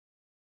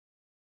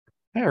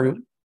Hi,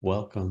 everyone.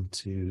 Welcome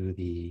to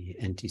the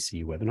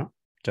NTC webinar.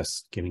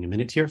 Just giving a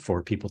minute here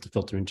for people to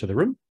filter into the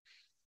room,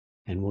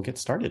 and we'll get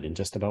started in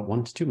just about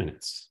 1 to 2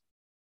 minutes.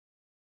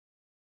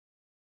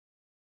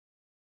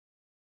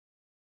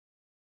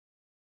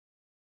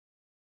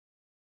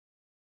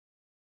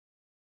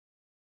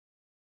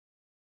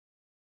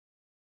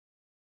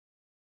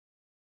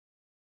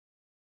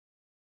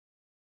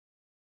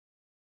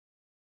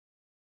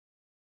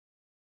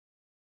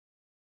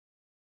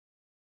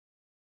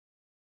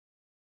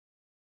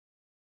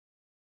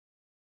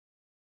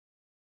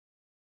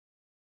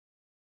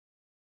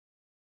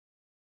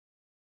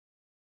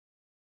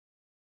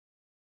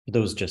 For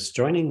those just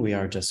joining, we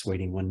are just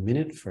waiting 1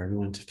 minute for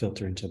everyone to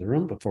filter into the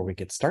room before we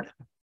get started.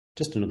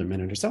 Just another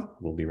minute or so,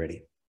 we'll be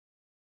ready.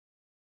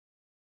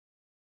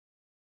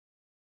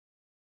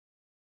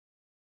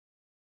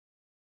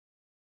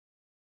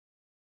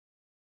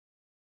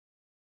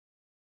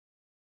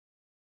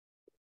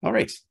 All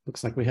right,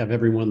 looks like we have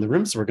everyone in the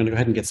room, so we're going to go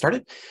ahead and get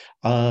started.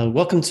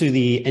 Welcome to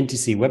the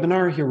NTC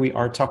webinar. Here we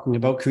are talking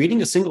about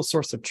creating a single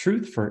source of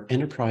truth for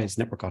enterprise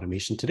network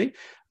automation today,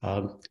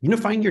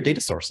 unifying your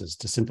data sources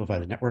to simplify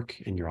the network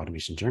and your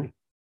automation journey.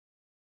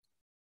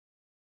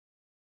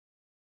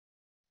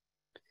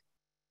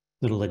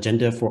 Little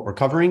agenda for what we're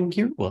covering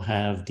here. We'll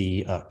have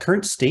the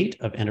current state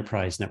of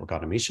enterprise network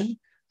automation,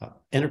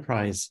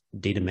 enterprise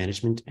data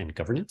management and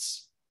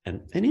governance,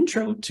 and an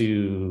intro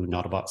to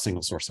Nautobot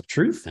single source of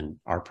truth and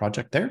our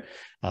project there,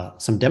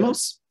 some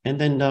demos, and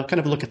then kind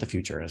of a look at the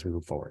future as we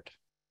move forward.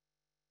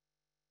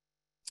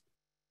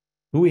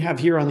 Who we have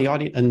here on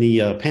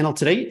the panel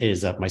today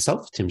is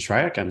myself, Tim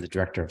Shryak. I'm the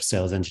Director of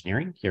Sales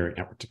Engineering here at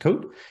Network to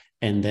Code.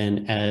 And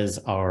then as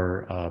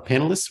our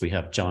panelists, we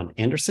have John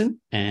Anderson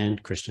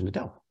and Christian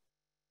Adele.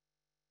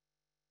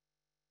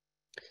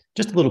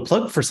 Just a little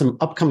plug for some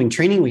upcoming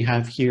training we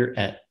have here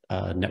at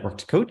Network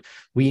to Code.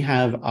 We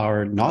have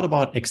our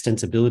Nautobot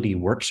extensibility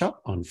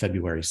workshop on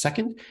February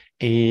 2nd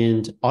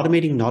and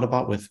automating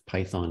Nautobot with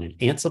Python and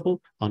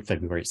Ansible on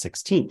February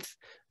 16th.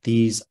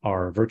 These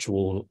are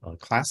virtual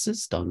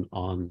classes done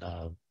on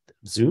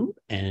Zoom,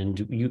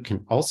 and you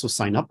can also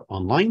sign up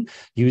online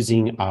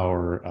using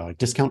our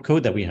discount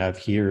code that we have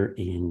here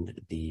in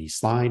the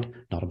slide,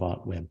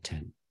 Nautobot Web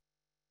 10.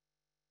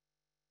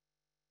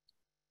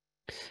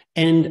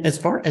 And as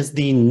far as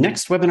the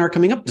next webinar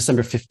coming up,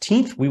 December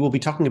 15th, we will be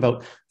talking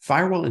about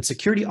firewall and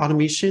security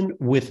automation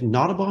with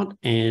Nautobot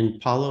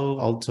and Palo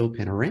Alto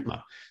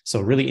Panorama. So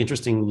a really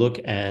interesting look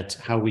at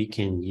how we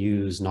can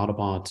use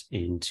Nautobot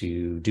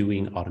into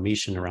doing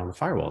automation around the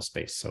firewall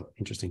space. So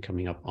interesting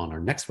coming up on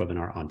our next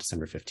webinar on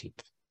December 15th.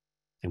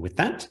 And with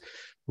that,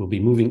 we'll be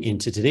moving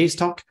into today's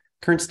talk,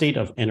 current state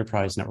of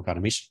enterprise network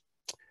automation.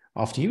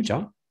 Off to you,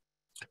 John.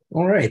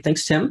 All right,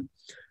 thanks, Tim.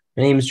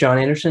 My name is John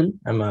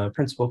Anderson. I'm a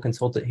principal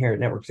consultant here at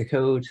Network to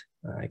Code.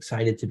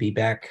 Excited to be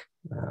back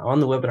on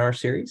the webinar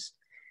series.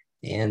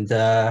 And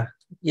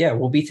yeah,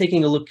 we'll be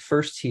taking a look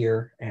first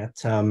here at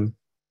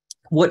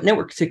what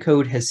Network to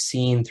Code has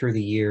seen through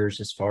the years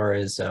as far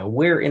as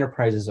where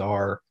enterprises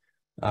are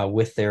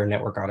with their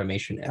network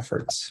automation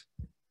efforts.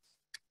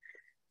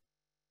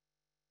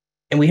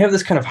 And we have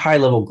this kind of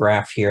high-level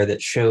graph here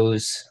that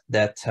shows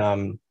that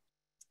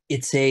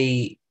it's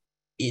a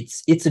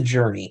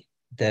journey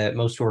that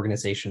most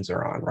organizations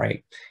are on,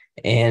 right?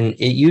 And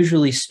it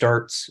usually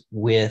starts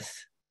with,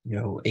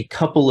 a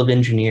couple of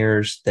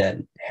engineers that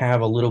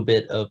have a little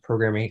bit of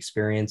programming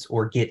experience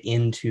or get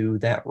into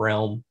that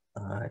realm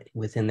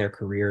within their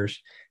careers.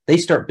 They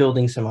start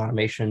building some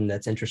automation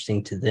that's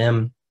interesting to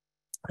them.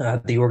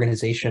 The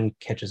organization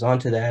catches on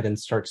to that and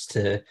starts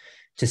to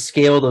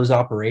scale those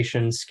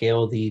operations,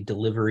 scale the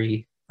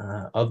delivery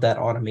of that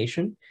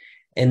automation.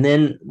 And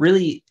then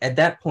really at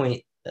that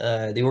point,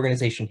 the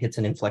organization hits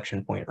an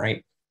inflection point,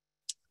 right?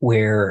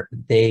 Where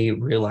they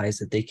realize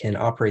that they can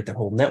operate their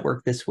whole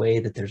network this way,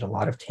 that there's a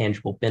lot of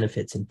tangible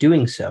benefits in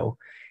doing so.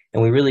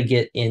 And we really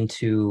get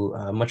into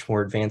much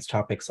more advanced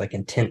topics like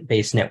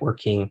intent-based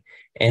networking.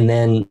 And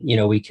then,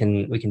 we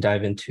can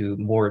dive into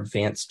more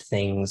advanced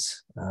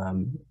things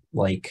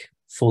like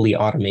fully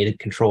automated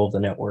control of the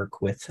network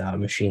with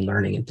machine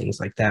learning and things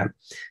like that.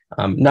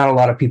 Not a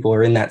lot of people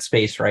are in that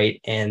space,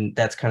 right? And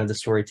that's kind of the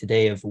story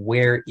today of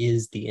where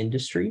is the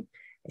industry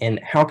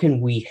and how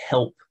can we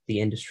help the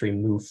industry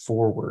move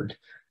forward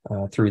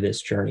through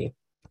this journey.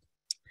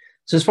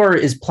 So as far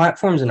as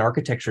platforms and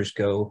architectures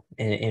go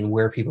and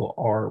where people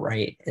are,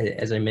 right,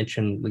 as I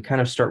mentioned, we kind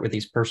of start with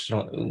these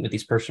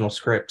personal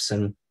scripts,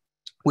 and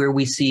where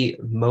we see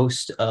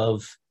most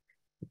of,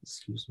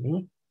 excuse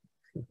me,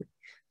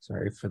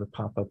 sorry for the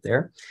pop-up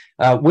there,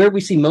 where we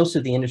see most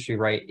of the industry,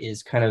 right,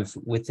 is kind of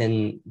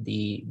within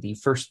the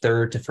first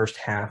third to first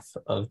half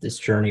of this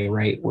journey,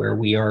 right, where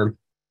we are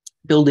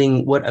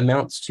building what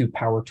amounts to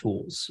power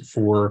tools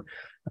for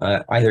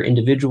either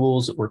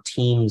individuals or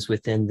teams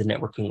within the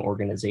networking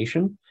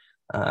organization.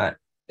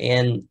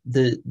 And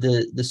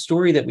the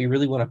story that we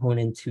really want to hone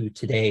into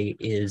today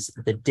is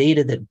the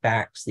data that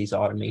backs these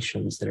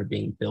automations that are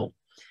being built.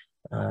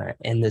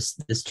 and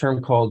this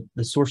term called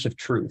the source of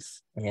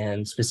truth,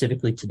 and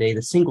specifically today,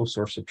 the single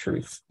source of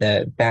truth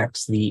that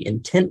backs the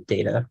intent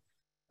data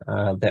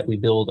that we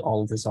build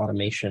all of this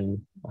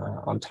automation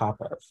on top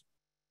of.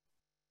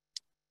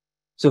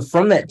 So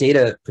from that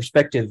data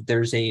perspective,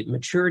 there's a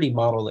maturity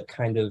model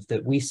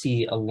that we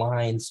see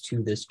aligns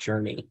to this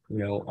journey.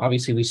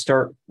 Obviously we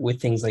start with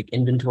things like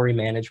inventory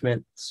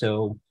management.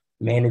 So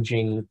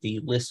managing the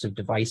list of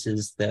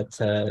devices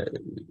that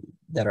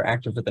are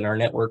active within our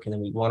network, and then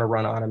we want to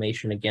run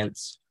automation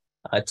against.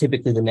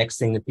 Typically the next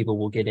thing that people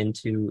will get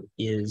into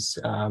is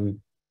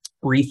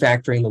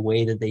refactoring the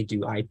way that they do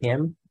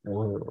IPAM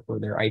or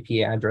their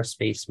IP address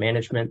space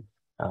management.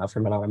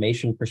 From an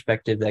automation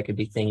perspective, that could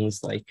be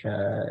things like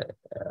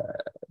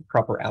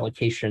proper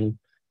allocation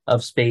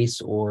of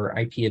space or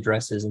IP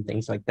addresses and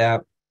things like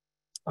that.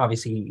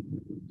 Obviously,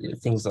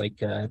 things like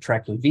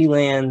tracking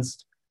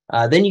VLANs.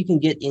 Then you can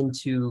get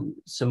into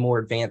some more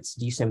advanced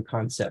DSIM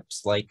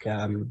concepts like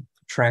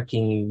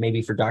tracking,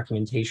 maybe for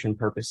documentation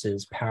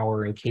purposes,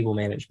 power and cable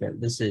management.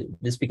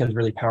 This becomes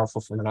really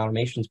powerful from an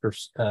automations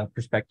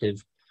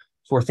perspective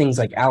for things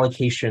like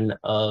allocation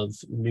of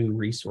new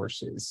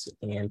resources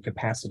and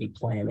capacity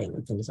planning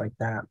and things like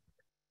that.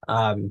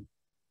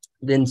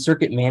 Then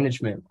circuit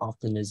management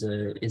often is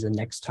a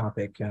next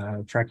topic,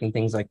 tracking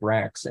things like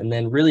racks, and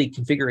then really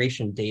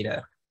configuration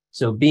data.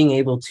 So being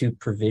able to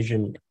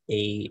provision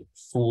a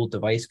full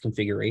device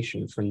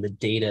configuration from the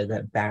data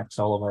that backs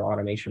all of our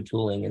automation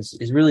tooling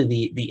is really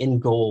the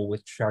end goal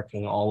with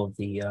tracking all of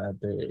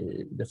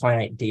the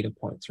finite data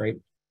points, right?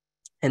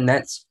 And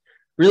that's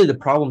really the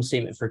problem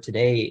statement for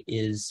today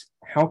is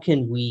how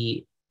can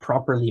we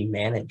properly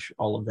manage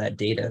all of that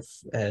data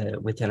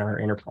within our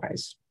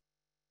enterprise?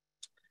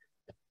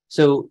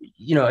 So,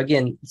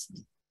 again,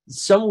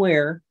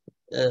 somewhere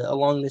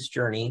along this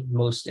journey,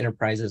 most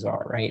enterprises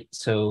are, right?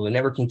 So a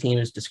networking team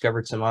has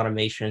discovered some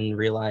automation,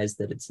 realized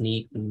that it's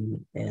neat,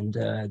 and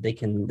they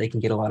can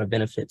get a lot of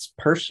benefits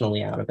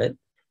personally out of it.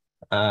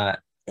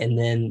 And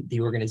then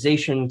the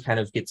organization kind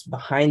of gets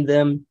behind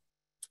them,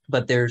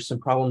 but there's some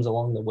problems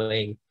along the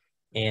way.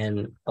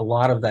 And a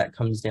lot of that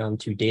comes down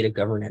to data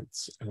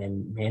governance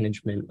and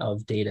management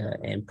of data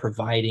and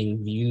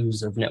providing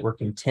views of network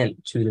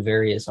intent to the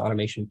various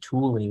automation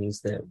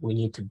toolings that we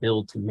need to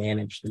build to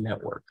manage the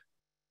network.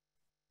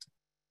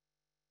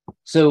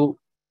 So,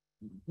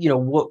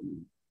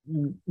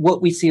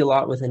 what we see a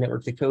lot within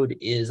Network to Code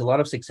is a lot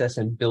of success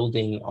in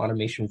building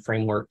automation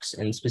frameworks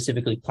and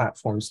specifically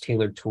platforms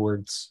tailored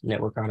towards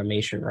network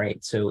automation,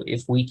 right? So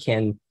if we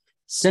can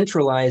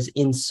centralize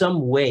in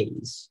some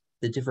ways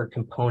the different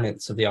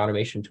components of the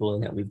automation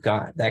tooling that we've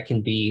got. That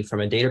can be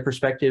from a data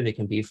perspective, it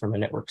can be from a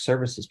network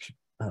services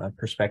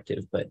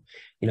perspective, but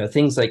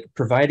things like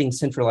providing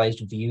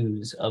centralized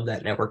views of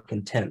that network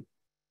intent.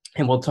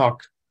 And we'll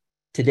talk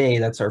today,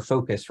 that's our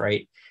focus,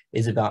 right,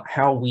 is about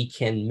how we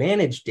can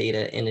manage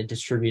data in a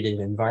distributed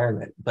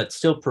environment, but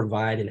still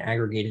provide an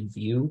aggregated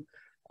view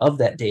of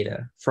that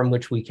data from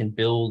which we can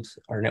build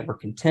our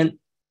network intent,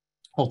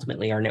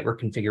 ultimately our network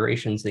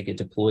configurations that get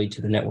deployed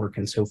to the network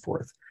and so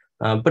forth.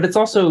 But it's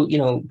also,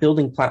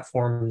 building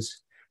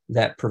platforms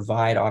that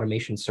provide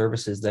automation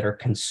services that are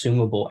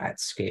consumable at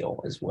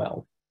scale as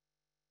well.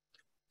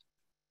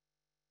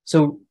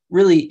 So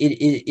really,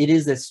 it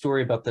is that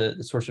story about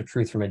the source of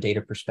truth from a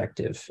data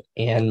perspective.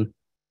 And,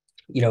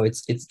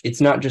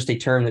 it's not just a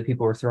term that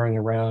people are throwing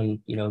around.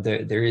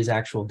 There is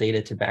actual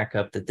data to back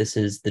up that this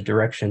is the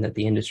direction that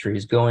the industry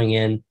is going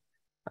in.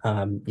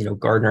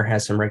 Gartner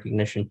has some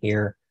recognition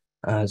here,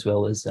 as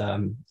well as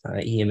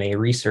EMA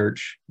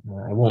research.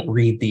 I won't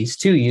read these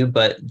to you,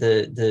 but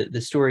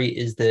the story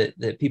is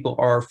that people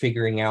are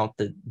figuring out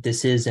that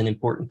this is an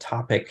important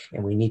topic,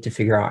 and we need to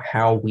figure out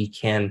how we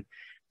can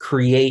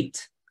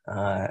create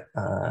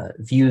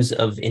views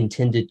of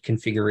intended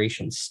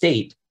configuration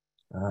state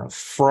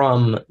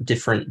from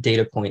different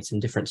data points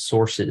and different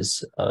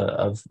sources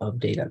of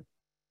data.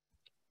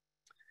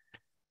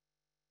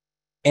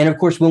 And of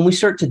course, when we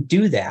start to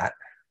do that,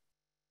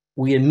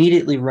 we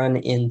immediately run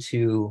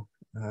into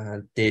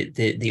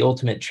the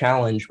ultimate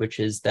challenge, which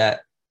is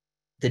that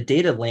the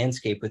data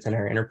landscape within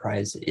our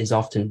enterprise is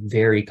often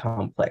very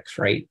complex,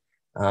 right?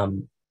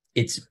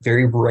 It's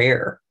very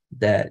rare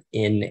that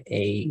in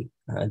a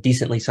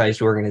decently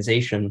sized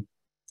organization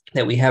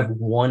that we have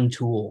one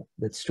tool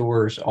that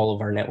stores all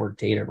of our network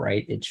data,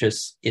 right?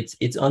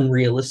 It's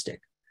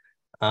unrealistic.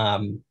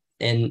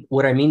 And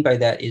what I mean by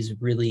that is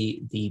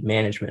really the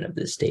management of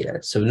this data.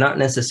 So not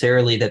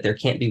necessarily that there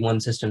can't be one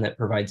system that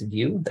provides a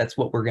view. That's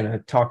what we're going to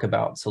talk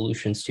about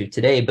solutions to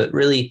today. But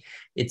really,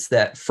 it's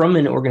that from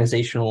an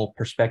organizational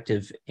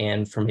perspective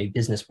and from a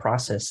business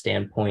process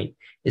standpoint,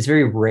 it's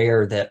very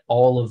rare that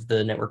all of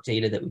the network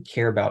data that we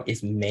care about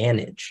is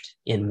managed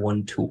in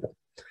one tool.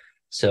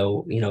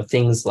 So,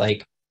 things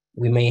like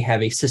we may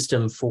have a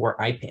system for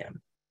IPAM,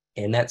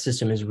 and that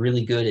system is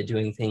really good at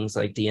doing things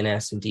like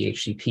DNS and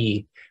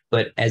DHCP.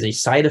 But as a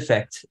side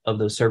effect of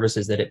those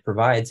services that it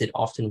provides, it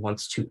often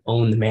wants to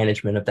own the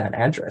management of that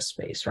address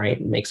space, right?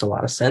 It makes a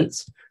lot of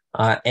sense.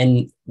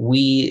 And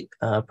we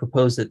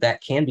propose that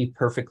that can be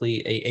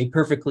a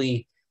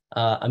perfectly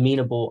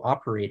amenable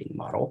operating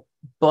model,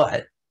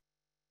 but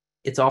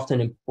it's often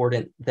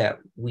important that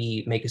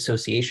we make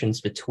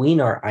associations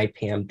between our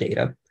IPAM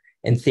data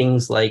and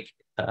things like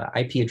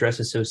IP address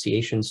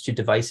associations to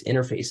device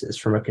interfaces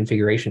from a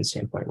configuration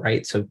standpoint,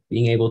 right? So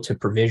being able to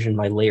provision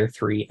my layer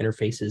 3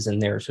 interfaces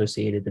and their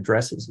associated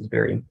addresses is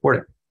very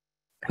important.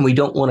 And we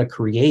don't want to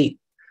create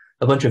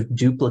a bunch of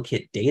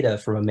duplicate data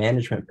from a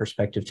management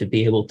perspective to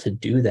be able to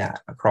do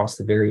that across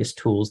the various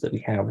tools that we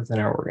have within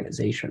our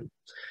organization.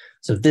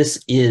 So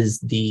this is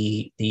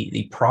the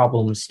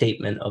problem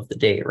statement of the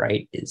day,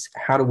 right? Is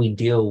how do we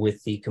deal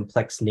with the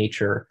complex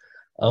nature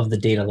of the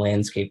data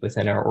landscape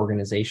within our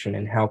organization,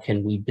 and how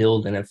can we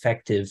build an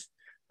effective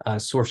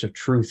source of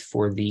truth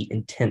for the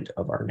intent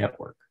of our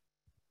network?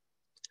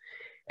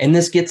 And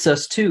this gets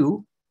us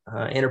to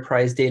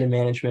enterprise data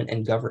management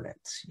and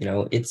governance. You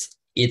know,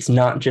 it's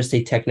not just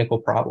a technical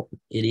problem.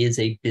 It is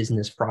a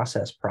business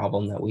process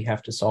problem that we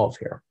have to solve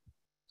here.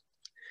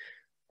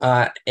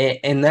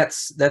 And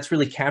that's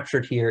really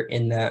captured here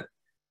in that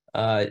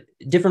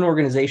different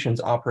organizations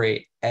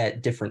operate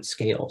at different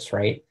scales,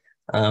 right?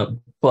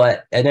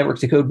 But at Network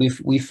to Code,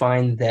 we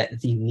find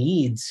that the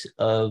needs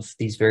of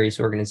these various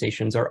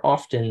organizations are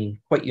often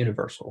quite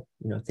universal.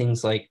 You know,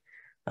 things like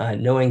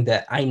knowing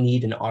that I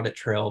need an audit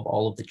trail of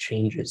all of the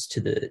changes to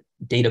the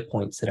data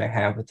points that I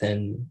have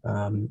within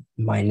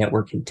my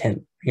network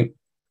intent, right?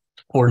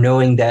 Or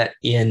knowing that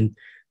in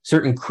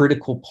certain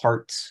critical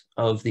parts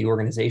of the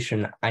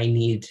organization, I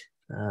need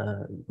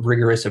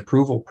rigorous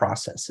approval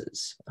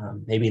processes.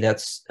 Maybe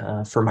that's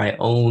for my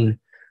own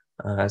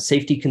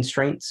safety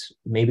constraints.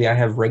 Maybe I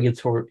have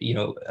regulatory,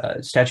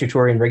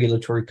 statutory and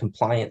regulatory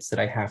compliance that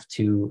I have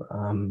to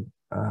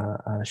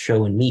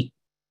show and meet.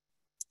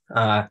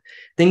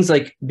 Things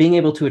like being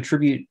able to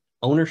attribute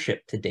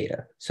ownership to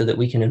data so that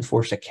we can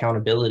enforce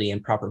accountability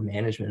and proper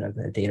management of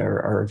that data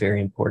are very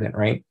important,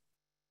 right?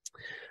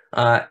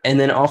 And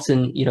then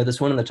often, this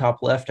one on the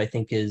top left, I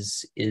think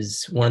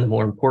is one of the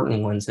more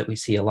important ones that we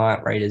see a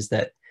lot, right? Is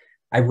that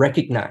I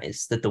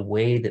recognize that the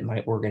way that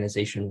my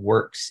organization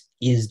works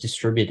is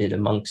distributed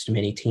amongst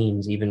many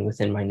teams, even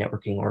within my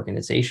networking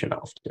organization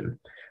often.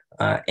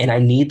 And I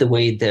need the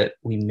way that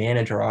we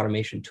manage our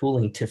automation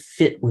tooling to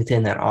fit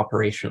within that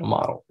operational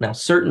model. Now,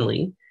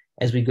 certainly,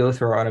 as we go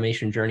through our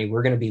automation journey,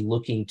 we're going to be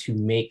looking to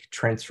make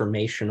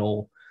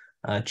transformational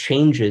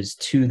changes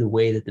to the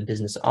way that the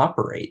business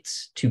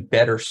operates to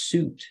better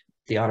suit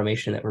the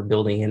automation that we're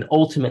building and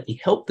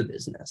ultimately help the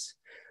business.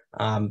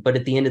 But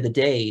at the end of the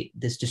day,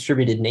 this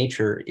distributed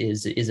nature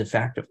is a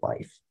fact of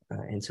life.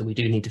 And so we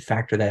do need to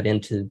factor that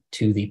into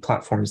the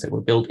platforms that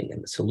we're building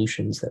and the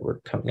solutions that we're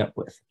coming up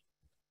with.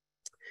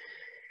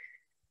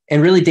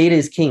 And really, data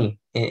is king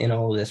in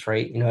all of this,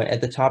 right? At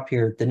the top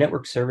here, the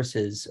network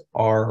services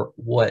are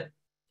what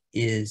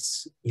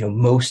is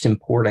most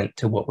important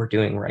to what we're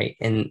doing, right?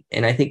 And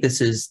I think this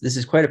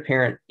is quite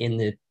apparent in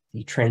the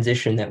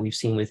transition that we've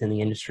seen within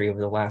the industry over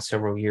the last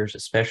several years,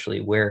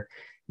 especially where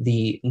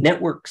the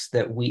networks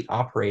that we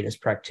operate as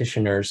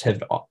practitioners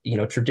have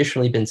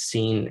traditionally been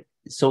seen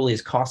solely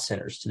as cost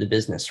centers to the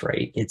business,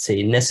 right? It's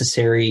a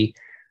necessary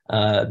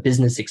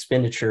business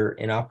expenditure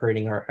in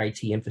operating our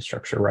IT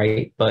infrastructure,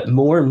 right? But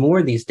more and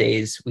more these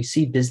days, we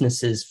see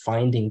businesses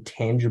finding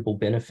tangible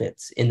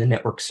benefits in the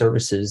network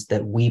services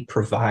that we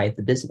provide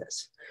the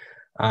business.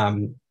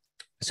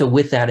 So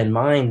with that in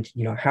mind,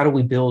 how do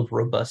we build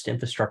robust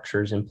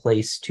infrastructures in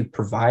place to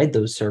provide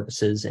those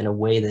services in a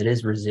way that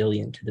is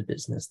resilient to the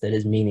business, that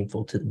is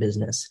meaningful to the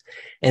business?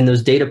 And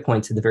those data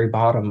points at the very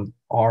bottom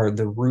are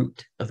the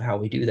root of how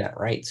we do that,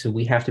 right? So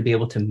we have to be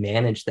able to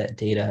manage that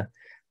data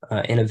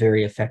in a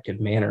very effective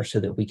manner so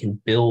that we can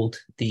build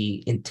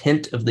the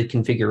intent of the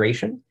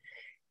configuration.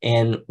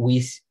 And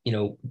we,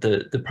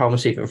 the problem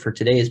statement for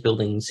today is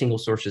building single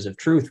sources of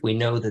truth. We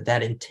know that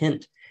that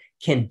intent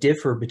can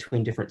differ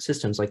between different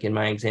systems, like in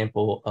my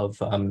example of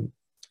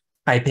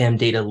IPAM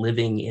data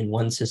living in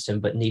one system,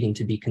 but needing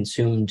to be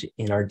consumed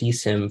in our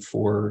DSIM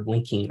for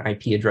linking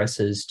IP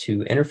addresses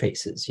to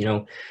interfaces.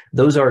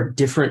 Those are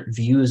different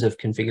views of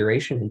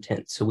configuration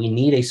intent. So we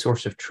need a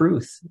source of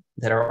truth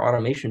that our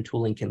automation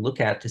tooling can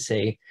look at to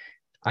say,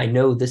 I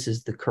know this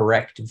is the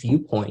correct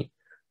viewpoint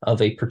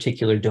of a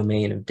particular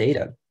domain of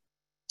data,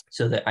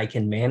 so that I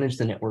can manage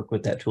the network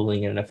with that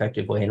tooling in an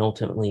effective way and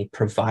ultimately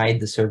provide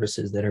the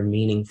services that are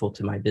meaningful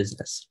to my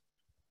business.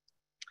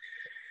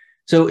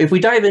 So if we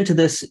dive into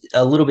this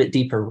a little bit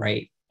deeper,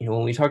 right,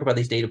 when we talk about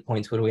these data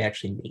points, what do we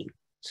actually mean?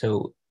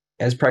 So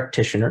as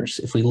practitioners,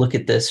 if we look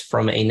at this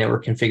from a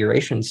network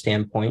configuration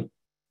standpoint,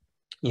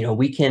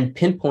 we can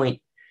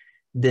pinpoint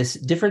this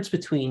difference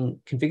between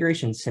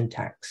configuration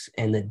syntax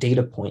and the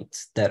data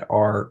points that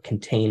are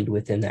contained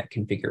within that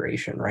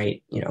configuration,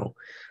 right?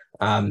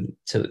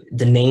 So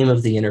the name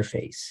of the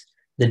interface,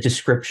 the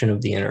description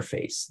of the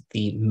interface,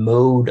 the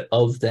mode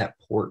of that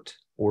port,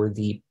 or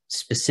the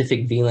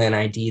specific VLAN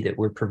ID that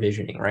we're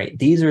provisioning, right?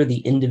 These are the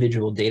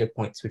individual data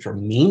points which are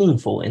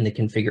meaningful in the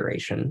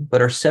configuration,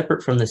 but are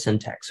separate from the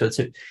syntax. So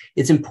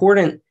it's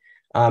important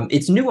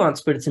It's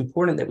nuanced, but it's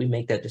important that we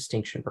make that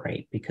distinction,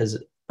 right?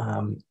 Because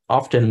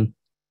often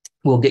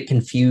we'll get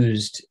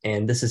confused,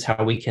 and this is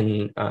how we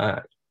can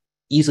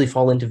easily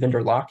fall into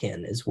vendor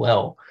lock-in as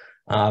well,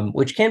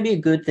 which can be a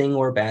good thing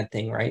or a bad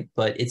thing, right?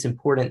 But it's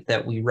important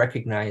that we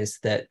recognize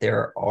that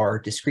there are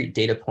discrete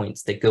data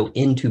points that go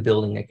into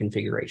building a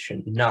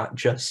configuration, not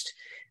just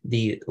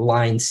the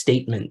line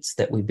statements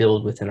that we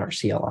build within our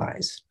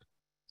CLIs.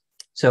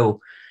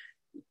 So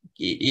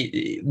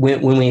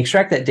when we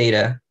extract that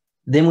data,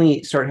 then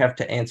we have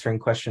to answering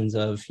questions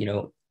of,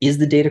 is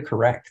the data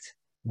correct?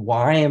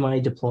 Why am I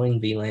deploying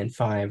VLAN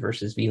 5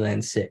 versus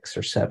VLAN 6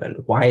 or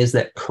 7? Why is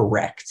that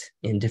correct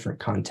in different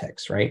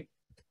contexts, right?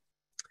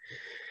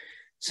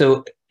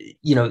 So,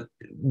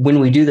 when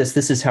we do this,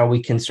 this is how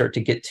we can start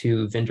to get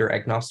to vendor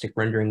agnostic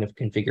rendering of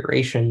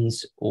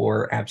configurations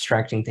or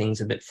abstracting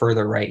things a bit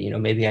further, right?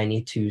 Maybe I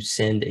need to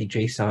send a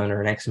JSON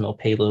or an XML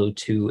payload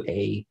to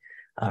a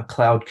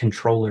cloud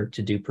controller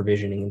to do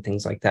provisioning and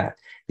things like that.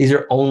 These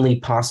are only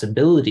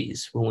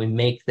possibilities when we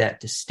make that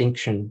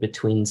distinction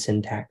between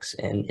syntax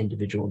and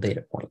individual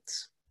data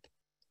points.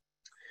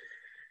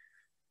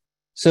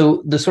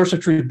 So the source of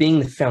truth being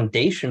the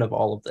foundation of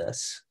all of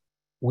this,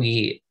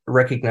 we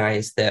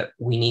recognize that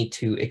we need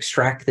to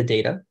extract the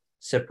data,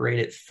 separate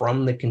it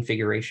from the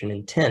configuration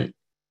intent,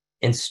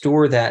 and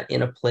store that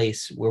in a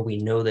place where we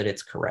know that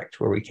it's correct,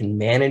 where we can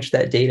manage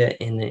that data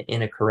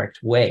in a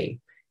correct way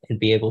and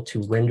be able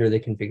to render the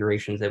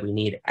configurations that we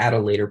need at a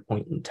later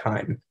point in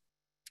time.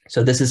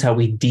 So this is how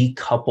we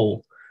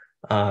decouple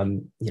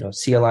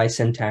CLI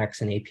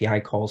syntax and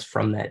API calls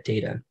from that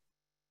data.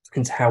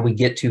 It's how we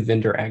get to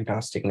vendor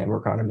agnostic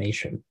network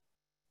automation.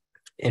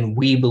 And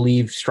we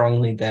believe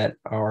strongly that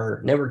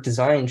our network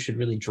design should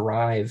really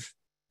drive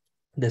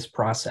this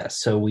process.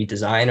 So we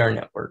design our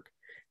network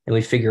and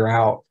we figure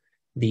out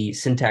the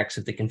syntax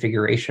of the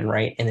configuration,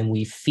 right? And then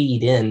we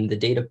feed in the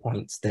data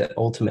points that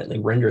ultimately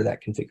render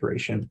that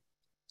configuration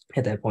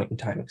at that point in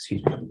time,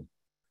 excuse me.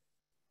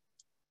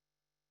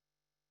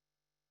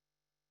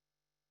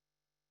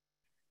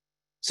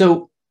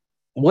 So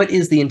what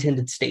is the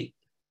intended state,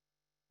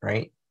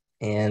 right?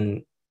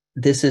 And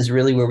this is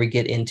really where we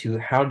get into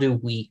how do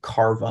we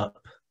carve up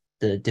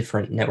the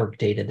different network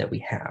data that we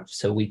have.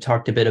 So we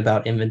talked a bit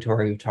about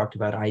inventory, we talked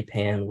about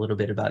IPAM, a little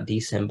bit about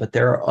DSIM, but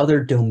there are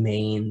other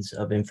domains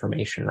of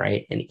information,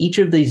 right? And each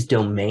of these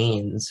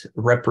domains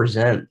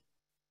represent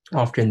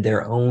often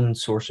their own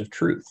source of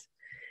truth.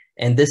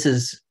 And this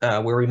is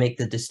where we make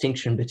the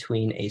distinction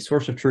between a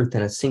source of truth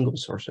and a single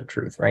source of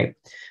truth, right?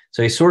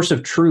 So a source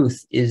of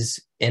truth is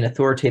an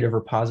authoritative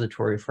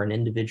repository for an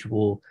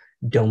individual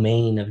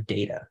domain of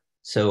data.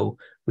 So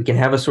we can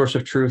have a source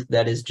of truth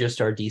that is just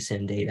our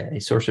DSIM data,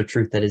 a source of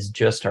truth that is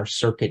just our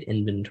circuit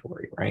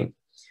inventory, right?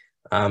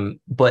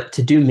 But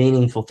to do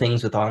meaningful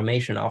things with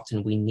automation,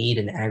 often we need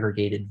an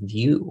aggregated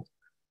view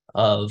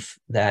of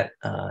that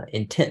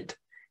intent.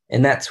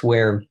 And that's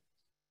where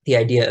the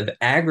idea of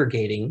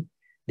aggregating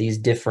these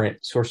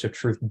different source of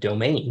truth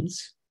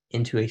domains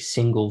into a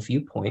single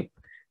viewpoint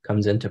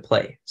comes into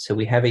play. So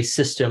we have a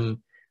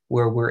system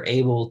where we're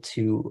able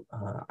to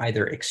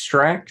either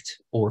extract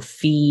or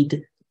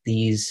feed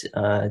these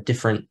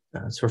different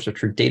source of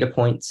truth data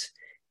points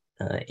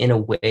in a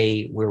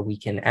way where we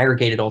can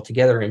aggregate it all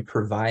together and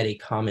provide a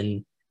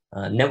common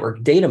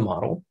network data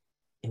model,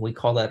 and we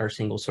call that our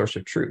single source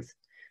of truth.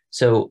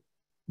 So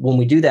when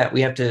we do that,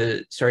 we have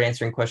to start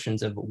answering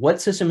questions of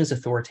what system is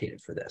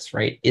authoritative for this,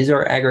 right? Is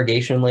our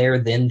aggregation layer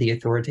then the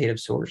authoritative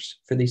source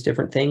for these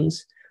different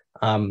things?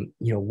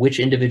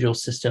 Which individual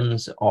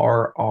systems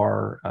are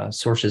our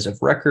sources of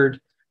record?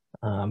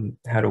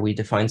 How do we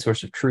define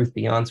source of truth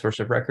beyond source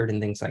of record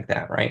and things like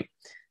that, right?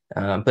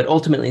 But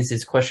ultimately, it's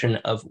this question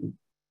of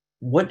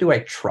what do I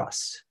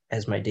trust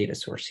as my data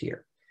source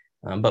here?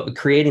 But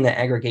creating that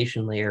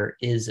aggregation layer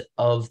is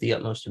of the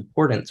utmost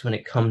importance when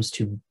it comes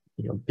to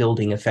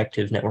building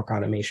effective network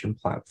automation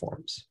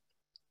platforms.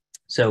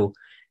 So,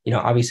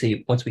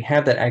 obviously, once we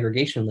have that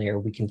aggregation layer,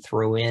 we can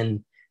throw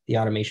in the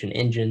automation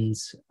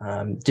engines,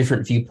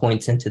 different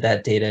viewpoints into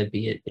that data,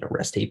 be it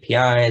REST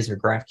APIs or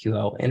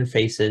GraphQL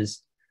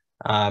interfaces.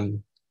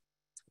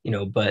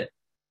 But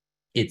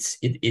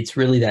it's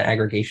really that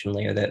aggregation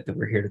layer that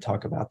we're here to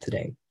talk about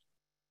today.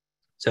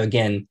 So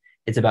again,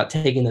 it's about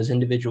taking those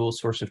individual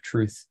source of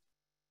truth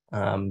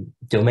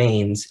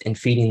domains and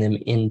feeding them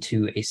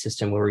into a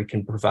system where we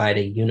can provide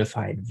a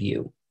unified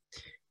view.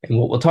 And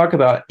what we'll talk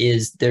about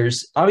is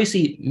there's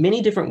obviously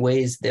many different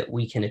ways that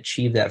we can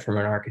achieve that from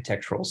an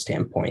architectural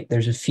standpoint.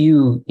 There's a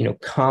few,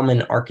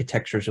 common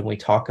architectures when we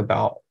talk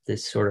about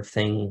this sort of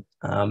thing.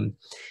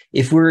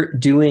 If we're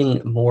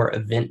doing more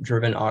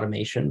event-driven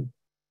automation,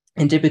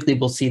 and typically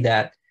we'll see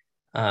that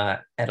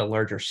at a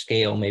larger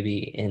scale, maybe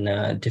in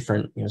a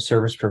different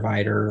service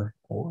provider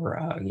or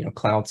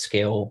cloud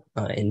scale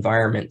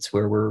environments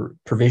where we're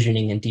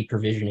provisioning and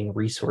deprovisioning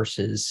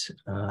resources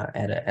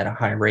at a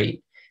high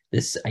rate.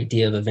 This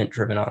idea of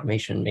event-driven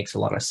automation makes a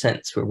lot of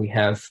sense, where we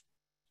have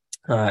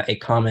a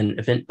common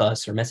event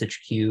bus or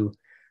message queue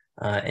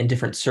and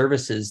different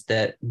services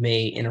that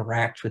may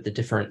interact with the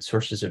different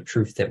sources of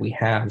truth that we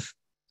have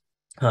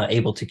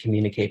able to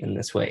communicate in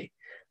this way.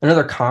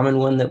 Another common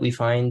one that we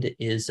find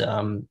is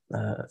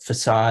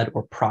facade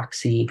or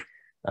proxy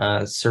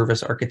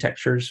service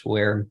architectures,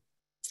 where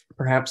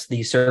perhaps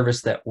the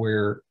service that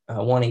we're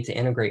wanting to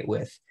integrate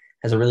with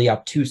has a really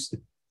obtuse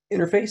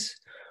interface,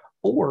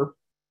 or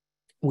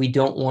we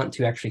don't want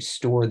to actually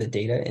store the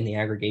data in the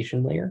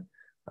aggregation layer.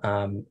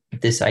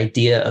 This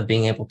idea of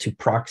being able to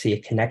proxy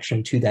a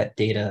connection to that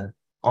data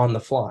on the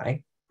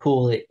fly,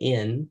 pull it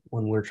in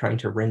when we're trying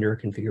to render a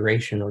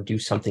configuration or do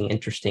something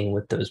interesting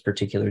with those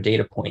particular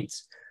data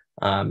points.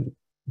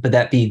 But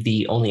that be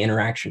the only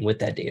interaction with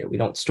that data. We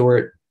don't store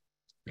it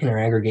in our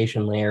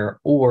aggregation layer,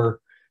 or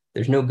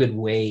there's no good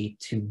way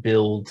to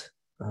build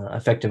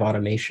effective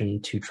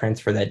automation to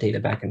transfer that data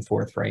back and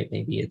forth, right?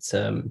 Maybe it's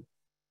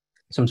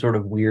some sort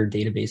of weird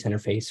database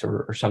interface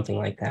or something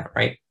like that,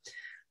 right?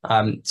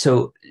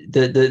 So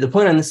the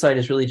point on this slide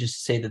is really just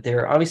to say that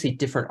there are obviously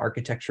different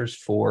architectures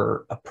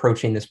for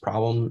approaching this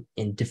problem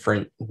in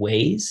different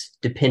ways,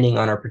 depending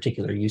on our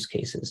particular use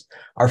cases.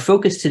 Our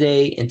focus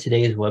today in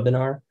today's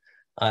webinar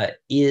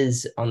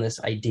is on this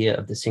idea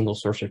of the single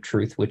source of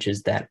truth, which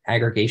is that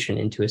aggregation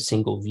into a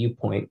single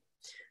viewpoint.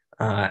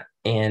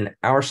 And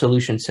our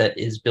solution set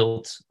is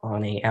built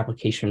on an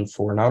application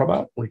for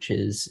Nautobot, which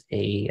is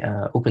a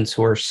open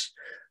source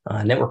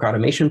network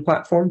automation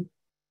platform.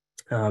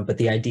 But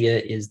the idea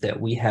is that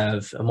we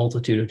have a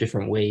multitude of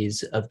different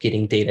ways of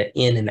getting data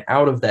in and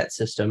out of that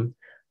system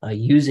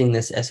using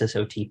this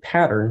SSoT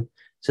pattern,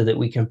 so that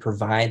we can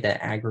provide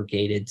that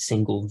aggregated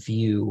single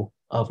view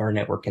of our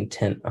network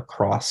intent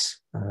across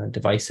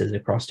devices,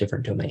 across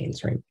different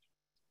domains, right?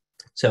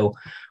 So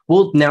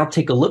we'll now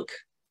take a look,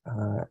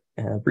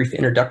 a brief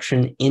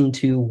introduction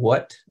into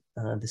what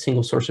the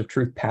single source of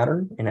truth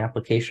pattern and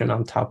application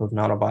on top of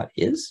Nautobot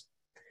is.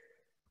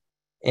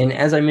 And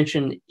as I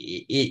mentioned,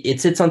 it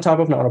sits on top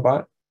of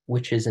Nautobot,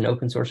 which is an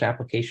open source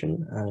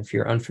application. If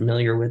you're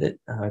unfamiliar with it,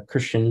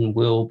 Christian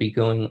will be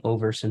going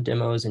over some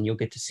demos, and you'll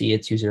get to see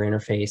its user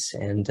interface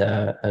and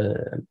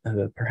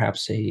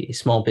perhaps a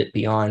small bit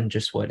beyond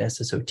just what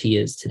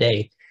SSoT is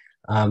today.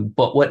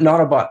 But what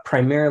Nautobot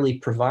primarily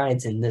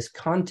provides in this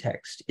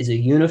context is a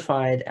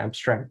unified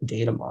abstract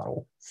data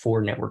model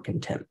for network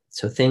intent.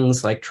 So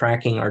things like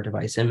tracking our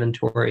device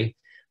inventory,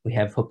 we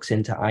have hooks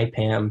into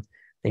IPAM,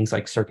 things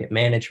like circuit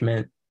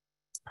management,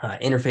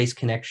 interface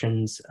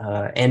connections,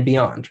 and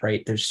beyond,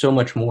 right? There's so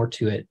much more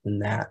to it than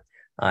that.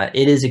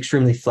 It is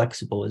extremely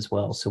flexible as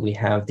well. So we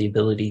have the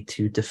ability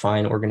to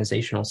define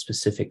organizational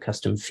specific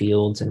custom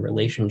fields and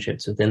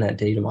relationships within that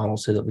data model,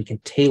 so that we can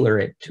tailor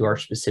it to our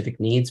specific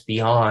needs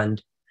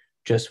beyond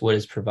just what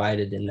is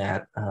provided in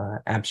that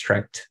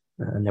abstract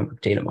network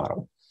data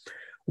model.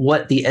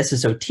 What the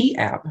SSoT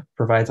app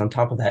provides on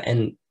top of that,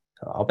 and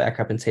I'll back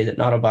up and say that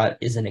Nautobot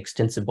is an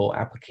extensible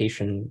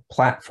application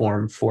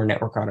platform for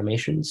network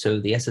automation.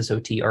 So the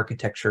SSoT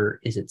architecture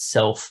is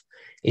itself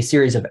a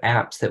series of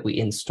apps that we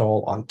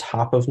install on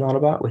top of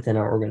Nautobot within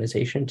our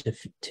organization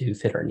to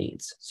fit our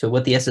needs. So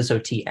what the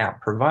SSoT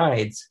app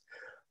provides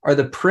are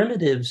the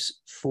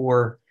primitives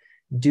for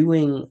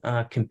doing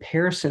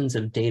comparisons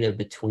of data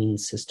between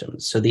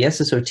systems. So the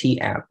SSoT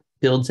app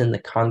builds in the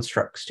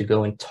constructs to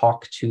go and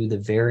talk to the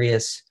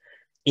various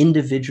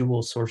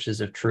individual sources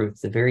of truth,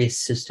 the various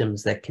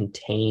systems that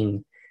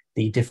contain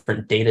the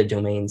different data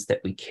domains that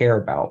we care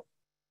about,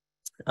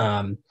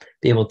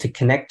 be able to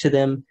connect to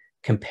them,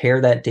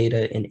 compare that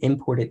data, and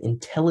import it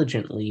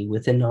intelligently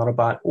within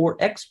Nautobot, or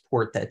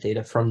export that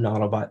data from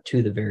Nautobot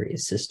to the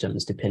various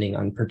systems, depending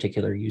on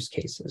particular use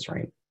cases,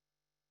 right?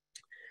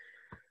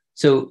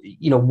 So,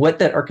 what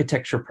that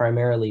architecture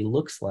primarily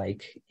looks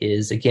like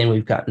is, again,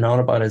 we've got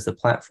Nautobot as the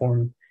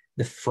platform.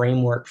 The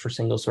framework for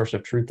single source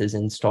of truth is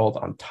installed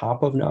on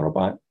top of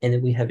Nautobot, and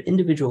then we have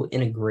individual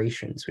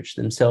integrations, which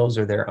themselves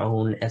are their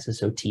own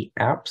SSoT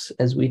apps,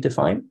 as we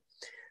define.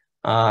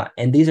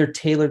 And these are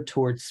tailored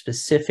towards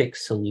specific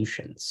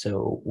solutions.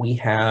 So we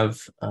have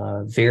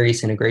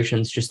various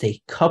integrations, just a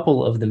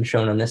couple of them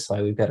shown on this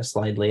slide. We've got a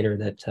slide later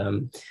that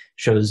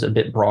shows a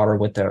bit broader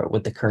what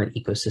the current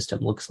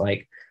ecosystem looks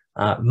like.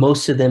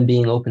 Most of them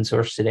being open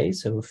source today.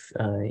 So if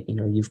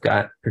you've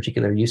got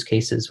particular use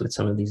cases with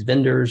some of these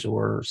vendors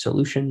or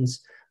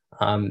solutions,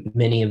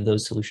 many of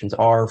those solutions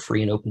are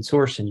free and open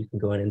source, and you can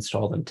go and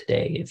install them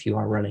today if you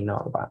are running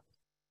Nautobot.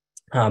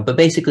 But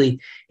basically,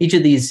 each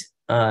of these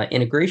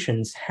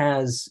integrations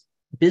has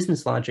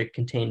business logic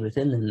contained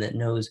within them that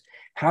knows,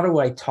 how do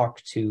I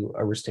talk to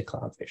Arista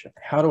CloudVision?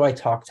 How do I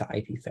talk to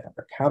IP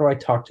Fabric? How do I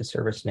talk to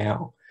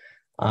ServiceNow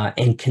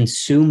and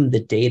consume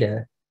the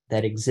data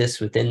that exists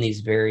within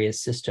these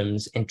various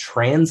systems and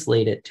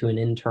translate it to an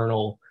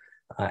internal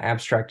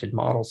abstracted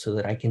model, so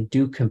that I can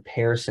do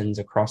comparisons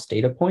across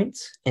data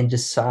points and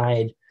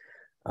decide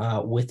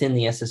within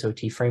the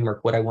SSoT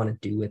framework what I want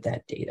to do with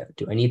that data.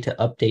 Do I need to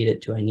update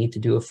it? Do I need to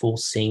do a full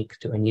sync?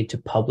 Do I need to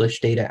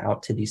publish data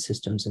out to these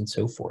systems, and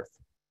so forth?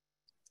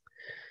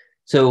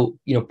 So,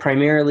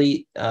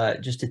 primarily,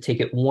 just to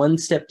take it one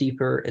step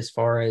deeper as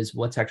far as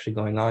what's actually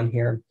going on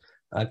here,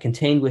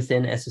 Contained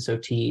within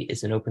SSoT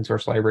is an open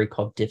source library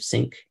called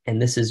diffsync,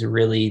 and this is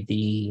really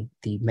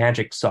the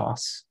magic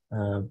sauce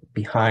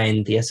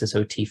behind the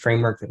SSoT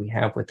framework that we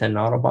have within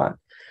Nautobot.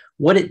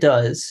 What it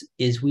does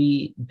is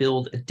we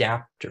build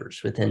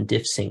adapters within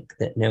diffsync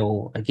that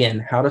know, again,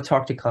 how to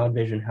talk to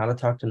CloudVision, how to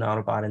talk to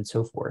Nautobot, and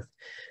so forth.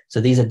 So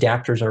these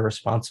adapters are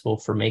responsible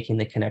for making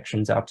the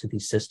connections out to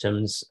these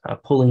systems,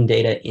 pulling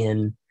data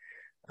in,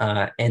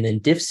 and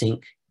then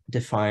diffsync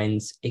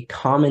defines a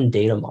common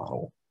data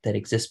model that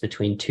exists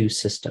between two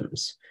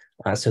systems.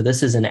 So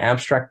this is an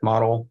abstract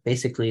model,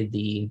 basically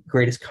the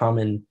greatest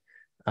common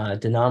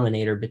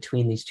denominator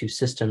between these two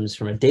systems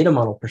from a data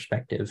model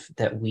perspective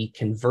that we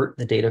convert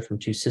the data from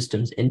two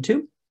systems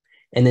into.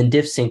 And then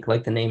diffsync,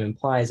 like the name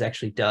implies,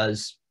 actually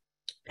does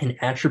an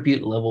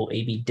attribute level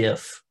A/B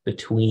diff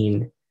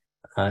between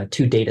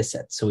two data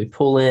sets. So we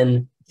pull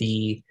in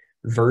the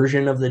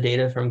version of the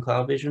data from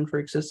CloudVision for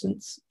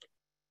existence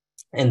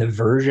and the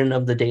version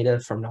of the data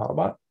from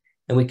Nautobot,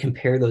 and we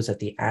compare those at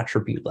the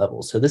attribute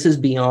level. So this is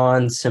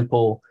beyond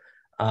simple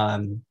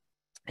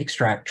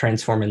extract,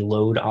 transform, and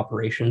load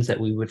operations that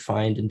we would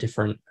find in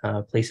different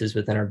places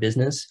within our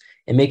business,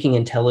 and making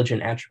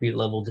intelligent attribute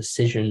level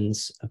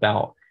decisions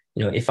about,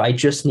 if I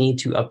just need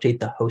to update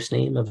the host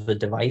name of a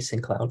device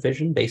in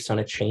CloudVision based on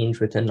a change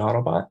within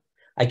Nautobot,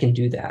 I can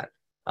do that.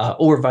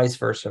 Or vice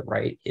versa,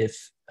 right?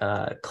 If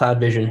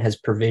CloudVision has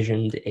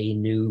provisioned a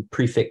new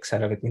prefix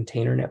out of a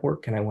container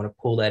network and I want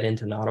to pull that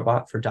into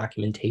Nautobot for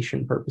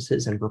documentation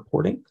purposes and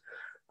reporting,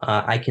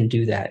 I can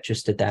do that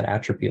just at that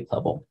attribute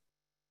level.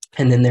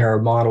 And then there are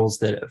models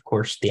that, of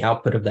course, the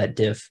output of that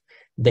diff,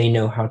 they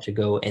know how to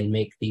go and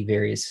make the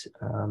various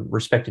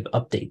respective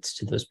updates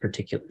to those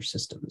particular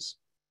systems.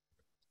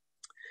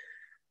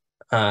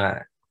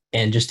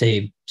 And just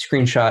a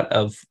screenshot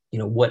of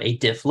what a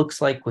diff looks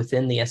like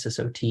within the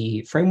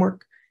SSoT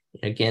framework.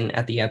 Again,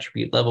 at the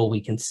attribute level,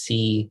 we can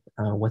see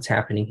what's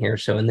happening here.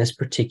 So in this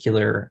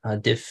particular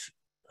diff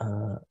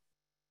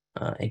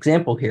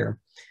example here,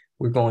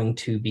 we're going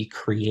to be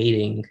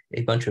creating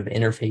a bunch of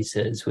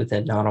interfaces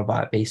within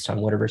Nautobot based on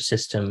whatever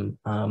system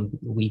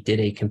we did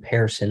a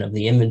comparison of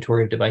the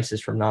inventory of devices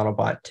from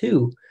Nautobot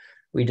to.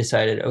 We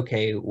decided,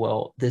 okay,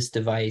 well, this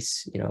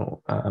device,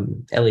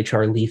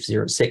 LHR Leaf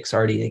 06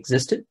 already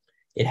existed.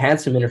 It had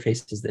some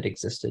interfaces that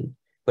existed,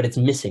 but it's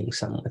missing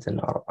some within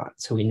Nautobot.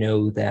 So we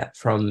know that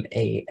from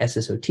a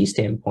SSoT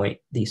standpoint,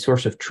 the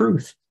source of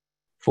truth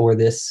for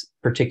this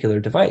particular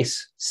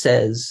device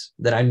says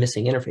that I'm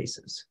missing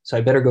interfaces. So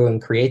I better go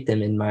and create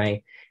them in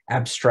my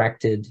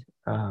abstracted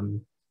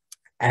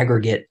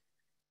aggregate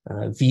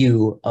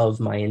view of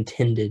my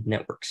intended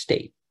network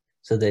state,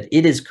 so that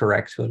it is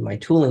correct when my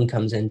tooling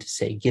comes in to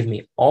say, give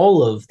me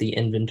all of the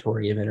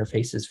inventory of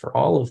interfaces for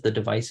all of the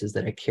devices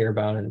that I care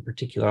about in a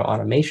particular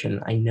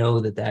automation. I know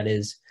that that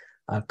is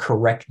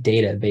correct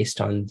data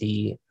based on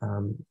the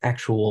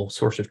actual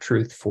source of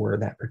truth for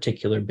that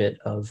particular bit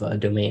of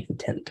domain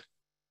intent.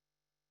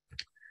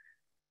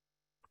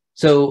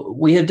 So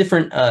we have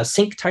different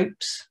sync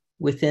types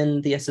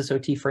within the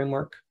SSoT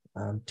framework.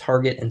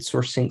 Target and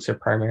source syncs are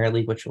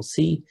primarily what you'll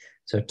see.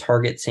 So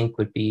target sync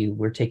would be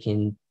we're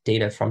taking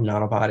data from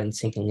Nautobot and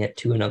syncing it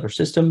to another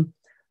system.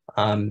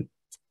 When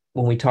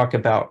we talk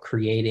about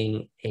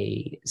creating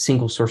a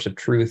single source of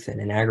truth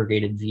and an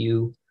aggregated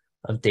view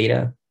of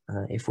data,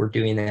 if we're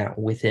doing that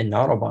within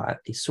Nautobot,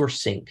 a source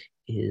sync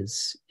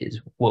is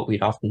what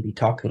we'd often be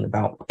talking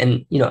about.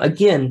 And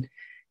again,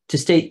 to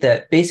state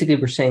that basically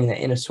we're saying that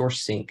in a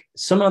source sync,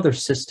 some other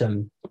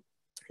system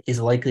is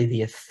likely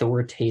the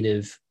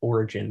authoritative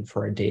origin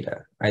for our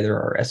data, either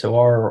our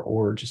SOR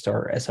or just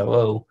our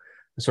SOO,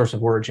 source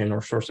of origin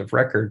or source of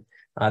record,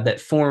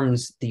 that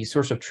forms the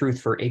source of truth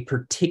for a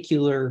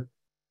particular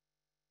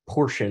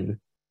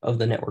portion of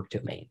the network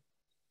domain.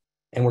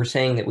 And we're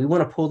saying that we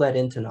want to pull that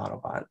into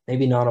Nautobot.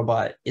 Maybe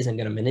Nautobot isn't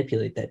going to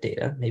manipulate that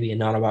data. Maybe in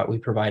Nautobot, we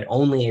provide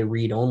only a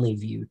read-only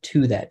view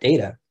to that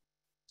data.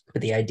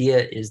 But the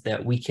idea is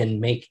that we can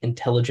make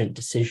intelligent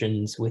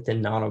decisions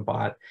within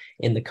Nautobot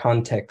in the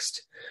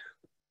context,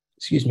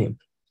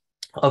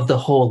 of the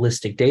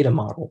holistic data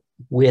model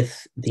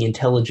with the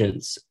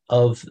intelligence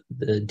of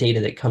the data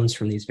that comes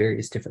from these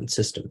various different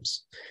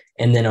systems.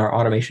 And then our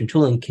automation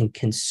tooling can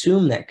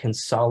consume that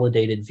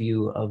consolidated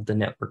view of the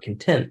network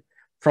intent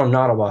from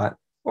Nautobot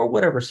or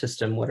whatever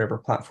system, whatever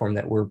platform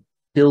that we're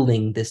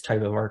building this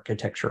type of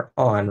architecture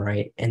on,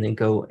 right? And then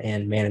go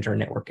and manage our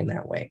network in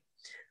that way.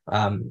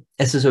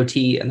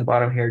 SSoT in the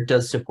bottom here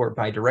does support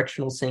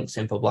bidirectional syncs.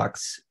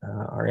 Infoblox,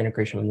 our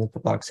integration with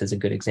Infoblox is a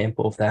good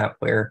example of that,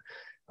 where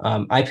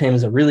IPAM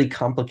is a really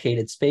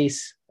complicated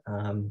space,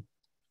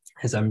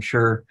 as I'm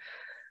sure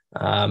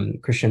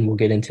Christian will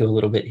get into a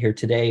little bit here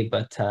today,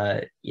 but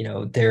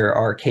there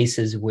are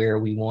cases where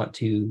we want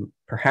to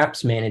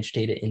perhaps manage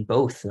data in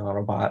both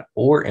Nautobot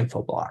or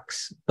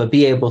Infoblox, but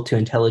be able to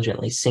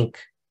intelligently sync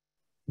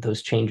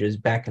those changes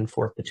back and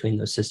forth between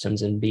those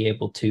systems and be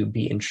able to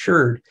be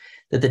ensured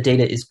that the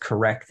data is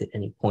correct at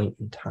any point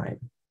in time.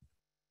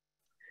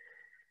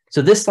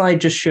 So this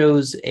slide just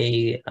shows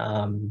a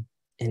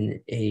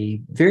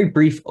a very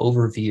brief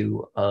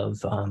overview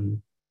of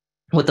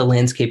what the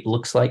landscape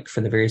looks like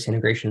for the various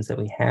integrations that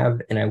we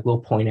have. And I will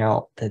point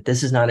out that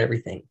this is not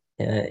everything.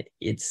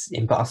 It's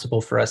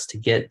impossible for us to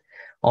get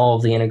all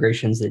of the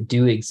integrations that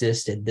do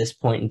exist at this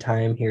point in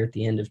time here at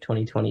the end of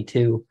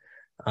 2022,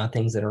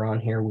 things that are on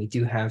here. We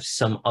do have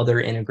some other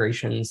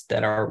integrations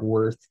that are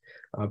worth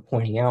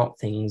pointing out,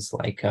 things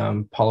like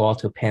Palo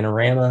Alto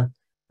Panorama.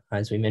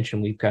 As we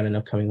mentioned, we've got an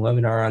upcoming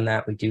webinar on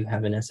that. We do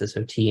have an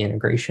SSoT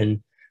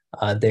integration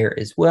there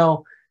as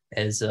well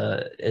as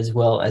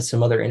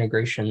some other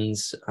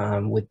integrations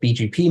with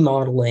BGP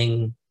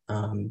modeling.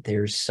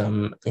 There's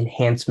some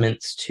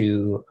enhancements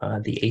to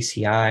the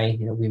ACI.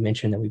 We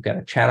mentioned that we've got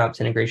a ChatOps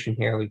integration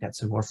here. We've got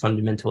some more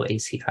fundamental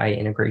ACI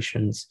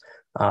integrations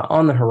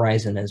on the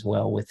horizon as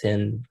well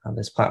within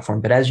this platform.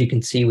 But as you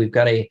can see, we've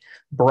got a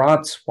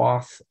broad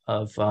swath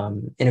of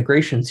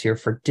integrations here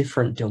for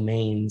different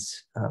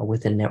domains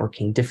within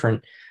networking,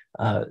 different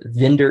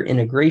vendor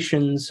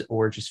integrations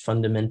or just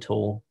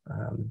fundamental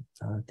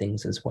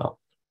things as well.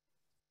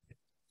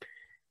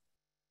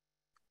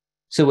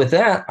 So with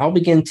that, I'll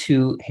begin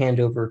to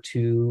hand over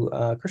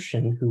to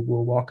Christian, who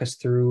will walk us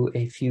through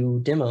a few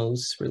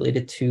demos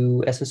related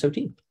to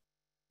SSoT.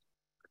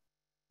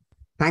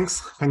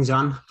 Thanks,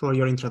 John, for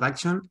your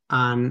introduction.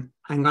 And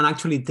I'm going to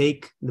actually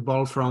take the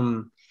ball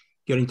from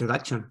your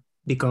introduction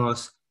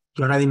because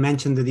you already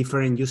mentioned the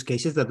different use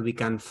cases that we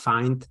can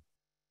find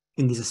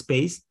in this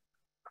space.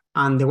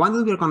 And the one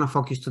that we're going to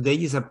focus today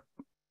is I'm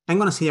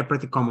going to say a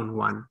pretty common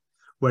one,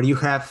 where you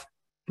have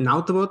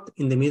Nautobot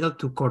in the middle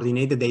to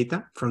coordinate the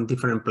data from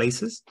different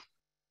places.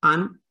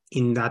 And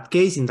in that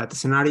case, in that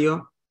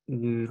scenario,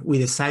 we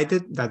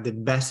decided that the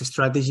best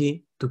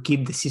strategy to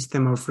keep the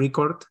system of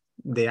record,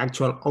 the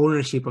actual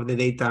ownership of the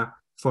data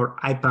for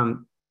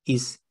IPAM,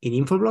 is in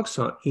Infoblox.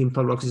 So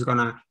Infoblox is going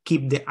to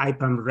keep the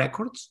IPAM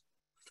records.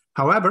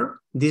 However,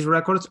 these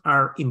records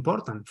are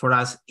important for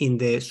us in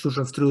the source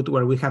of truth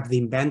where we have the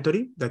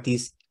inventory that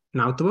is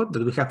Nautobot,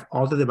 that we have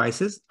all the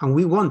devices, and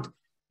we want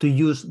to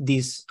use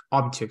these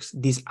objects,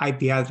 these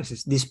IP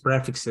addresses, these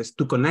prefixes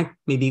to connect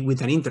maybe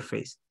with an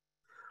interface.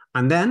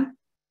 And then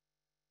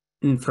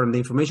from the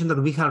information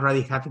that we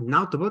already have in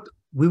Nautobot,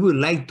 we would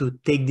like to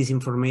take this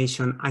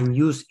information and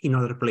use in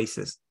other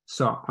places.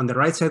 So on the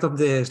right side of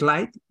the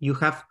slide, you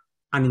have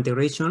an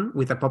integration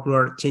with a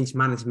popular change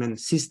management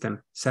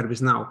system,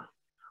 ServiceNow.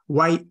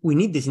 Why we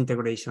need this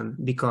integration?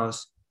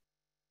 Because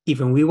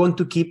even we want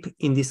to keep,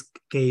 in this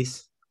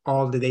case,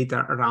 all the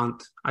data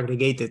around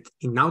aggregated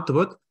in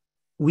Nautobot,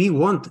 we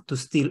want to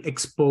still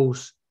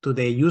expose to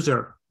the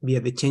user via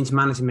the change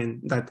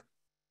management that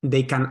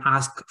they can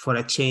ask for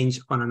a change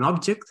on an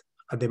object,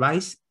 a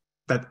device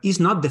that is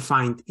not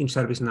defined in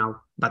ServiceNow,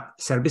 but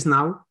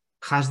ServiceNow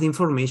has the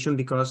information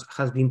because it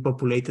has been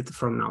populated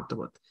from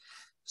Nautobot.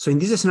 So in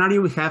this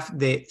scenario, we have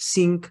the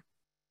sync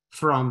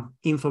from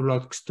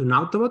Infoblox to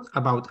Nautobot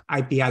about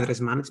IP address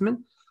management,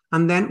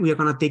 and then we are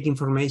going to take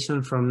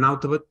information from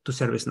Nautobot to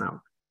ServiceNow.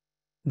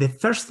 The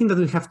first thing that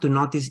we have to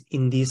notice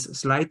in this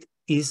slide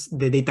is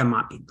the data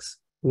mappings.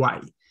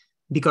 Why?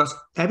 Because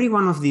every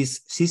one of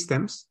these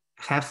systems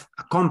have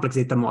complex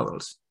data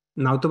models.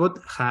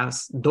 Nautobot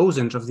has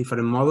dozens of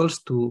different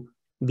models to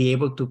be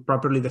able to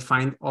properly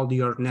define all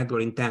your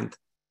network intent.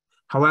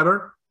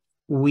 However,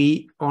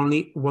 we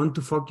only want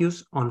to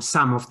focus on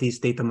some of these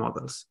data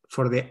models.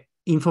 For the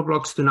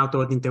Infoblox to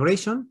Nautobot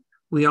integration,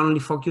 we only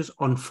focus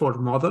on 4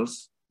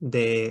 models: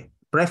 the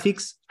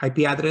prefix, IP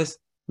address,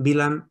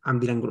 VLAN,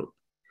 and VLAN group.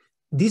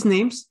 These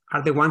names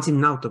are the ones in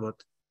Nautobot.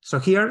 So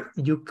here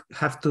you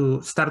have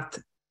to start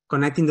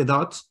connecting the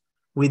dots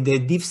with the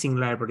DivSync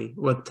library,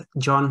 what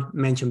John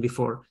mentioned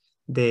before.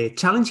 The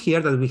challenge here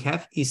that we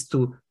have is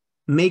to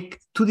make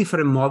 2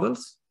 different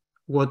models.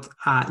 What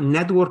a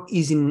network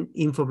is in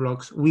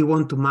Infoblox, we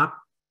want to map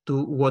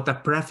to what a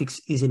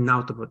prefix is in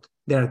Nautobot.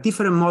 There are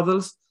different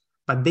models,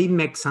 but they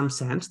make some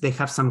sense. They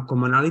have some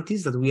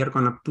commonalities that we are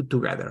going to put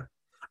together.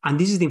 And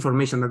this is the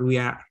information that we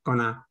are going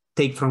to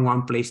take from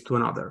one place to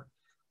another.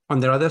 On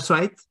the other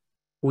side,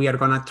 we are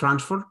going to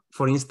transfer,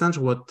 for instance,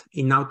 what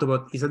in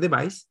Nautobot is a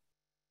device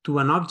to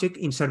an object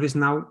in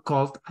ServiceNow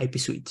called IP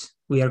switch.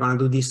 We are going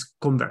to do this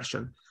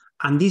conversion.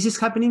 And this is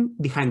happening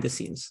behind the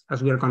scenes,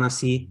 as we are going to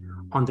see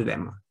on the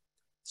demo.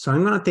 So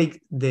I'm going to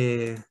take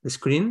the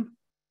screen,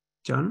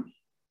 John.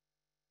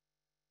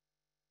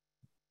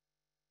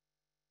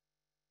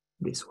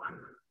 This one.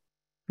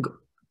 Good.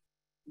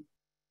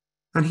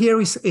 And here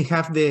we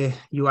have the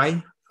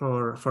UI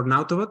for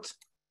Nautobot.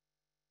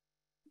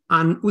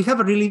 And we have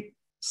a really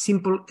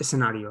simple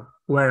scenario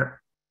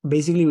where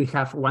basically we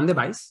have one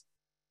device,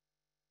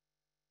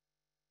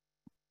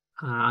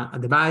 a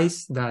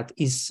device that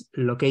is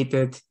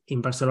located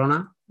in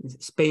Barcelona,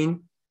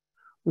 Spain,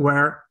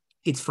 where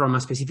it's from a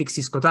specific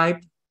Cisco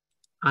type,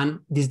 and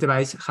this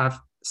device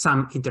have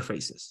some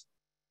interfaces.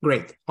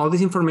 Great. All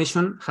this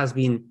information has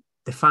been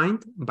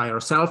defined by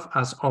ourselves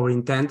as our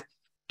intent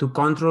to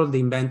control the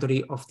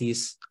inventory of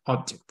this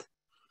object.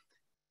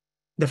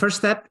 The first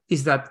step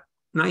is that,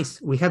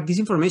 nice, we have this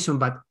information,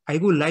 but I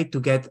would like to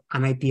get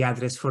an IP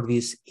address for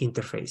this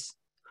interface.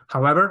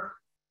 However,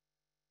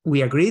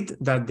 we agreed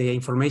that the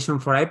information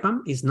for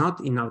IPAM is not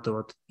in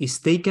Nautobot, it's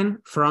taken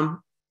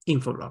from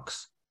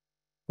Infoblox.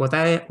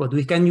 What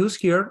we can use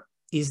here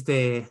is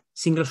the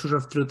single source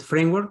of truth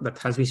framework that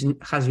has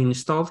been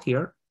installed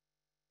here.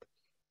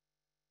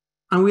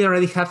 And we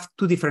already have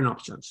two different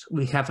options.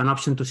 We have an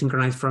option to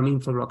synchronize from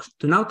Infoblox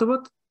to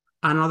Nautobot,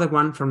 another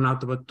one from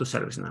Nautobot to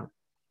ServiceNow.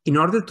 In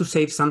order to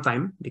save some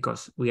time,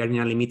 because we are in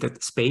a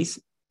limited space,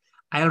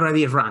 I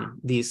already ran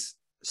this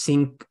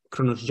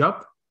synchronous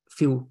job a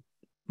few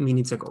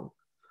minutes ago,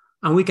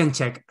 and we can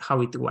check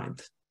how it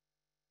went.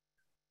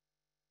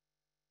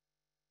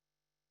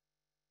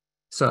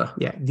 So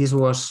yeah, this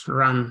was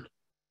run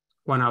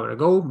 1 hour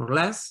ago, more or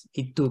less.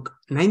 It took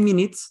 9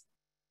 minutes.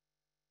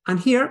 And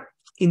here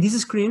in this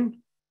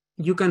screen,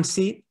 you can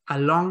see a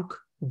long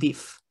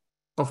diff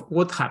of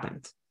what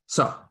happened.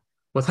 So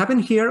what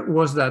happened here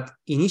was that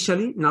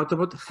initially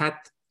Nautobot had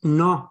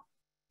no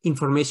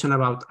information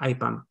about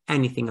IPAM,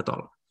 anything at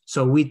all.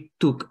 So we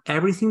took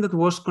everything that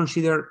was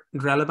considered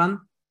relevant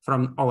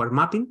from our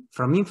mapping,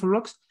 from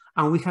Infoblox,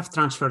 and we have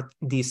transferred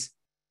this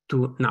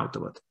to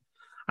Nautobot.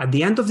 At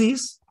the end of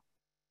this,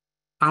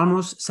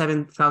 almost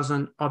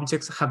 7,000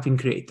 objects have been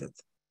created.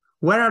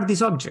 Where are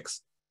these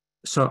objects?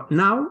 So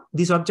now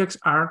these objects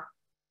are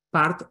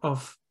part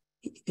of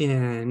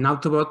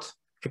Nautobot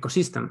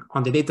ecosystem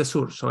on the data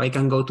source. So I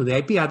can go to the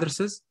IP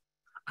addresses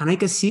and I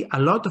can see a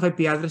lot of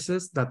IP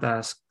addresses that,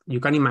 as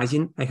you can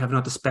imagine, I have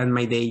not spent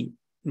my day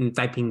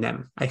typing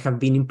them. I have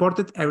been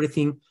imported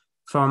everything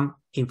from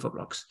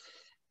Infoblox.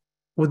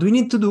 What we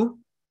need to do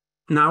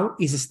now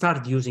is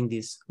start using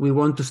this. We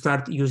want to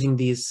start using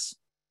this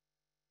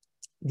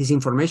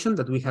information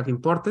that we have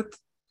imported,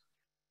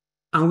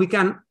 and we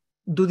can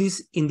do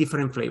this in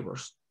different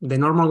flavors. The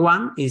normal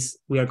one is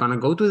we are going to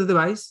go to the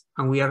device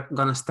and we are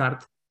going to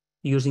start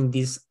using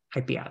this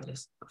IP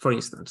address. For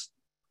instance,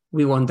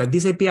 we want that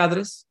this IP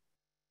address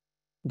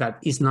that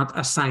is not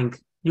assigned,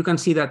 you can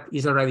see that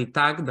is already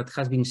tagged, that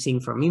has been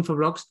synced from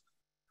Infoblox.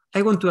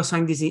 I want to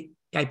assign this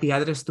IP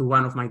address to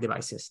one of my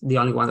devices, the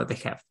only one that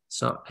I have.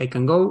 So I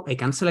can go, I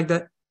can select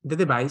the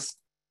device,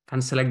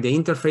 can select the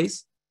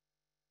interface,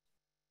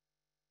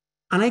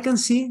 and I can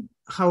see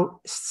how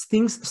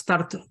things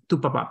start to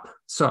pop up.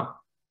 So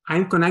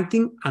I'm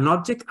connecting an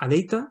object, a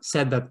data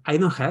set that I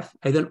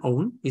don't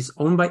own, is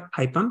owned by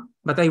IPAM,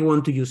 but I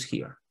want to use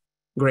here.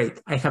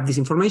 Great, I have this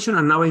information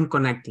and now I'm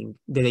connecting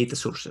the data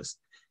sources.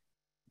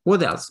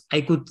 What else?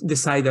 I could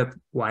decide that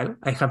while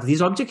I have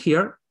this object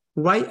here,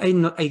 why I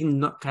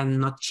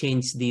cannot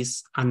change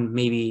this and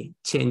maybe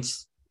change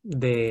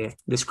the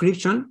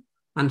description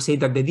and say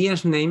that the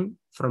DS name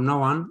from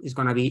now on is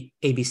going to be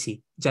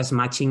ABC, just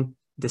matching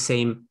the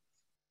same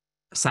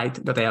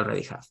site that I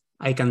already have.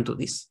 I can do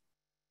this.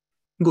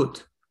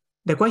 Good.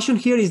 The question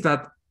here is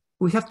that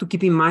we have to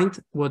keep in mind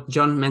what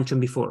John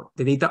mentioned before,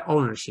 the data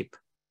ownership.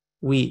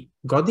 We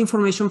got the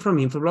information from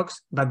Infoblox,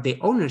 but the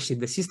ownership,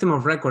 the system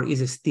of record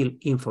is still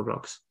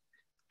Infoblox.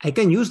 I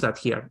can use that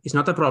here. It's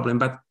not a problem,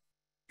 but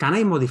can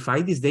I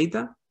modify this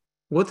data?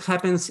 What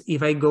happens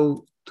if I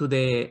go to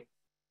the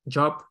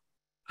job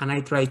and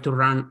I try to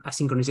run a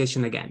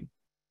synchronization again?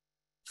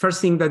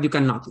 First thing that you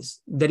can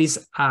notice, there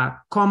is a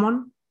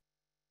common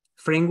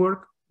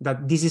framework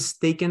that this is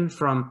taken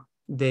from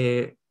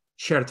the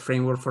shared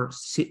framework for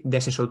the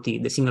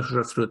SSoT, the single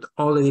source of truth.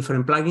 All the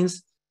different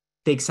plugins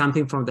take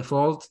something from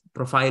default,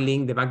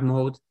 profiling, debug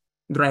mode,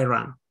 dry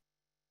run.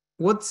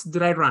 What's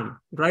dry run?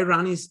 Dry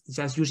run is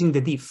just using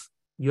the diff.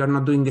 You are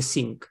not doing the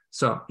sync.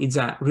 So it's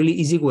a really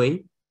easy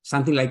way.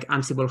 Something like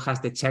Ansible has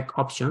the check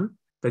option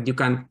that you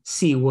can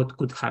see what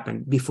could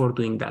happen before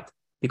doing that.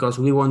 Because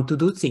we want to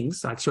do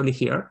things, actually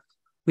here,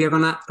 we are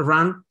going to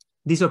run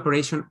this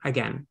operation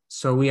again.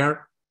 So we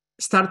are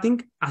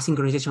starting a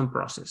synchronization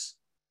process.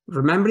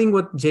 Remembering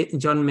what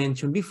John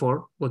mentioned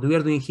before, what we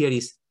are doing here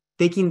is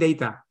taking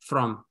data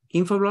from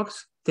Infoblox,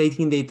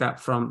 taking data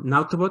from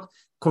Nautobot,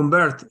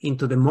 convert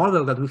into the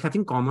model that we have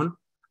in common,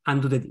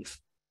 and do the diff.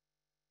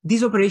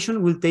 This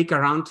operation will take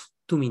around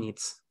 2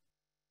 minutes.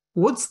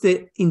 What's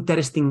the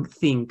interesting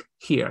thing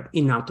here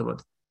in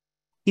Nautobot?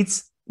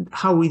 It's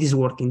how it is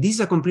working. This is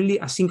a completely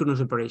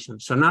asynchronous operation.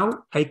 So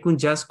now I could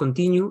just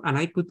continue and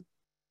I could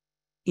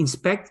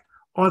inspect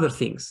other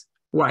things.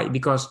 Why?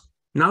 Because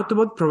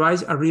Nautobot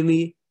provides a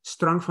really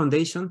strong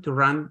foundation to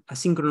run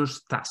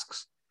asynchronous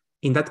tasks.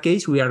 In that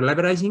case, we are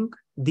leveraging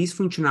this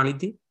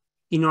functionality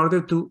in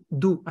order to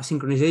do a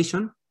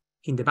synchronization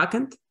in the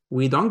backend.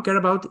 We don't care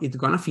about it's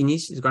going to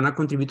finish, it's going to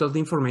contribute all the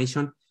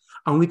information,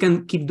 and we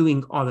can keep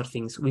doing other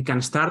things. We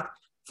can start,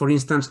 for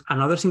instance,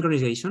 another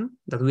synchronization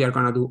that we are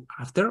going to do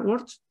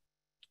afterwards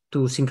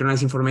to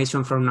synchronize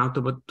information from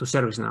Nautobot to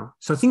ServiceNow.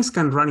 So things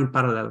can run in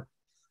parallel.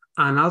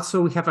 And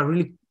also we have a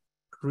really,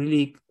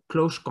 really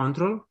close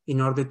control in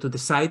order to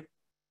decide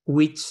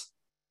which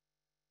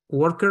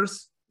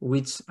workers,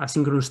 which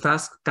asynchronous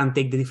task can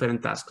take the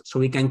different tasks. So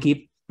we can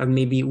keep that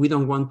maybe we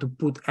don't want to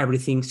put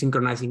everything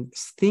synchronizing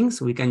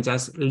things. We can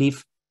just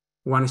leave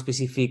one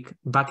specific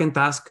backend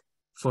task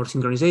for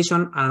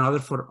synchronization and another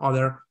for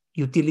other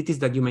utilities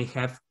that you may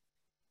have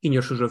in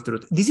your source of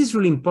truth. This is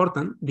really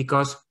important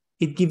because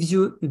it gives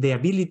you the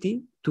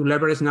ability to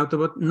leverage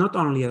Nautobot not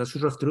only as a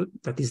source of truth,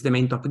 that is the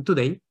main topic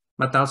today,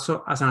 but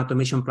also as an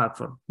automation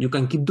platform. You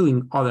can keep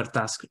doing other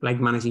tasks like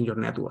managing your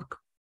network.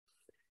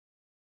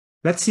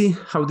 Let's see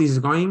how this is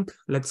going.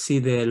 Let's see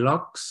the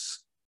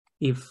logs,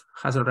 if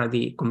has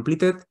already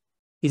completed.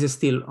 Is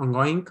still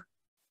ongoing.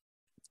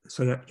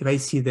 So if I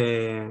see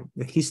the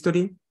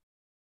history,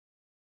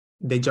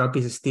 the job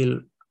is still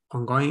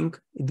ongoing.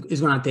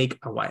 It's going to take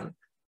a while.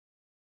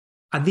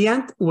 At the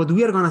end, what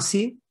we are going to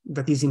see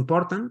that is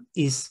important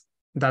is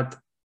that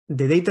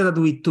the data that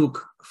we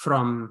took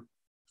from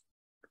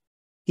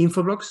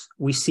Infoblox,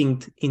 we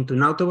synced into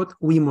Nautobot,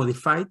 we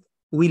modified,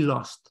 we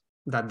lost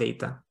that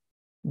data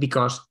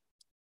because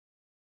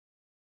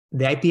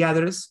the IP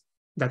address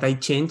that I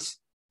changed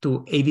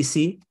to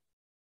ABC,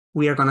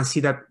 we are going to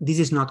see that this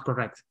is not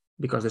correct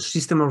because the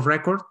system of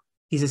record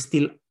is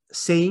still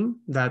saying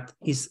that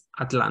is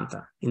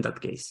Atlanta in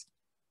that case.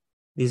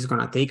 This is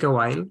going to take a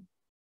while.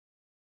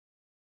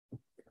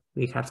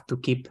 We have to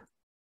keep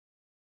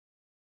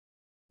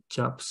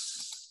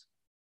jobs.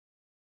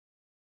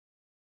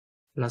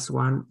 Last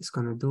one is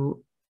going to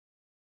do.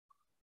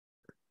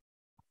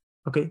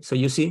 Okay, so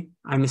you see,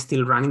 I'm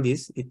still running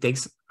this. It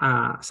takes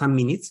some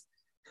minutes.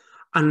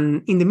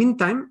 And in the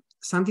meantime,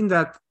 something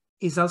that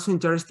is also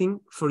interesting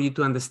for you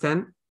to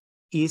understand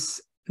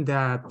is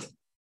that,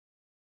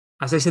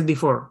 as I said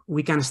before,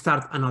 we can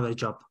start another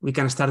job. We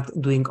can start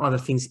doing other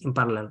things in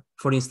parallel.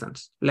 For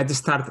instance, let's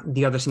start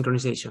the other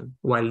synchronization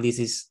while this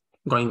is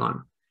going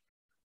on.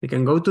 We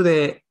can go to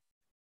the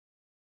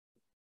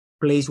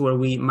place where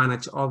we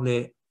manage all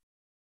the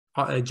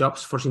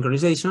jobs for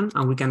synchronization,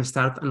 and we can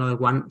start another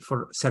one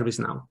for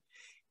ServiceNow.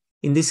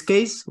 In this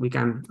case, we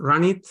can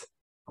run it.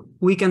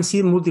 We can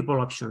see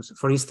multiple options.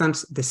 For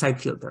instance, the site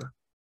filter.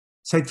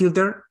 Site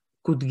filter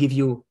could give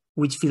you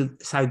which field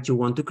site you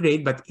want to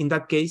create, but in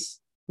that case,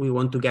 we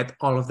want to get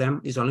all of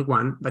them. It's only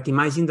one, but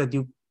imagine that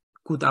you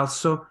could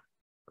also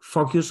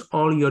focus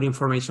all your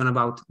information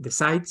about the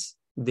sites,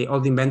 the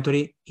old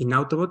inventory in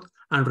Nautobot,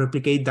 and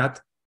replicate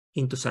that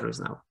into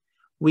ServiceNow.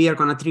 We are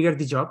going to trigger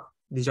the job.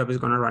 The job is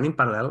going to run in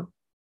parallel.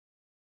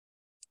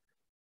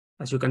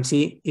 As you can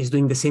see, it's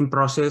doing the same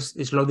process.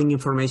 It's loading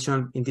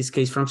information, in this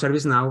case from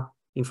ServiceNow,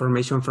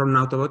 information from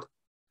Nautobot.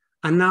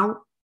 And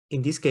now,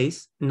 in this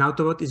case,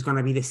 Nautobot is going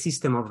to be the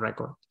system of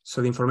record.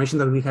 So the information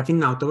that we have in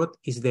Nautobot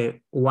is the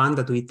one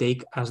that we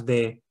take as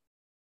the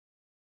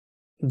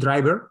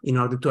driver in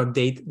order to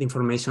update the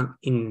information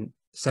in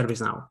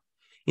ServiceNow.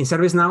 In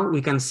ServiceNow,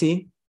 we can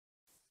see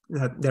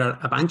that there are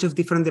a bunch of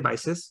different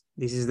devices.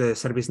 This is the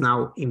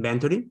ServiceNow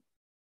inventory.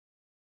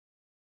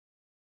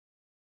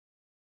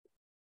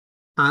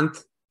 And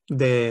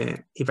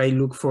if I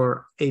look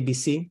for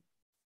ABC,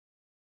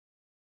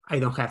 I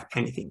don't have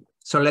anything.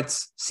 So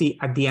let's see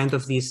at the end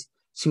of this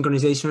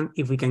synchronization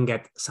if we can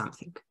get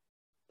something.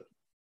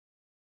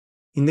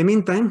 In the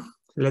meantime,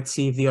 let's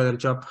see if the other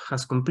job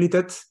has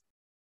completed.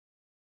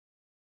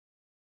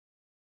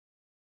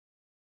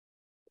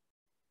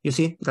 You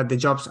see that the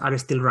jobs are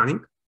still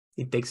running.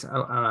 It takes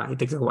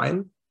a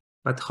while,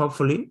 but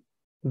hopefully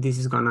this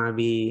is gonna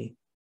be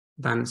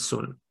done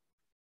soon.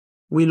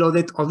 We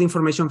loaded all the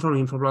information from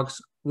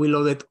Infoblox. We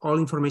loaded all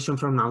information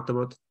from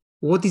Nautobot.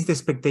 What is the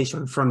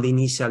expectation from the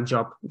initial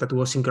job that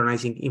was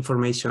synchronizing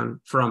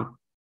information from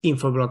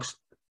Infoblox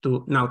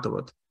to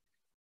Nautobot?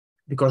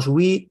 Because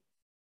we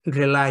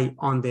rely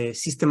on the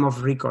system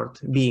of record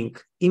being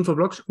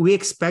Infoblox, we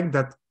expect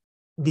that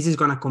this is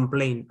going to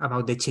complain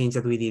about the change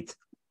that we did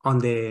on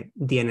the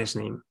DNS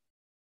name.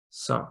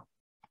 So,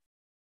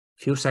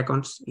 few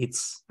seconds,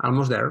 it's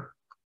almost there.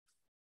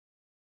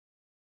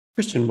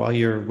 Christian, while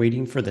you're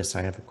waiting for this,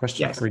 I have a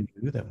question Yes. for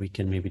you that we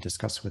can maybe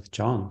discuss with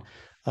John.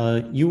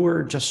 You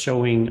were just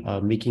showing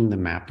making the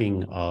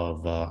mapping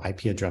of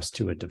IP address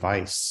to a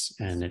device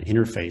and an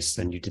interface,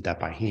 and you did that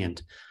by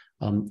hand.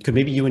 Could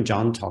maybe you and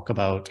John talk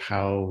about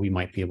how we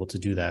might be able to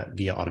do that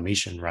via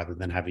automation rather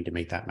than having to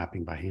make that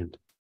mapping by hand?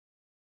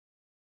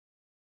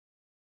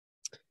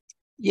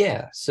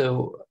 Yeah,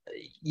 so,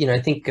 I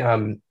think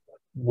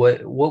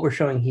what we're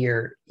showing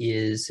here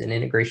is an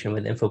integration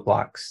with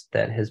Infoblox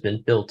that has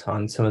been built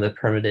on some of the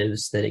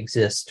primitives that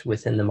exist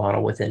within the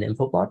model within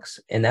Infoblox.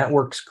 And that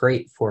works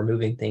great for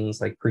moving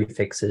things like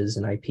prefixes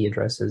and IP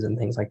addresses and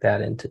things like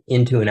that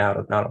into and out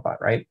of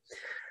Nautobot, right?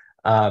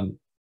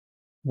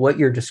 What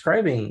you're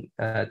describing,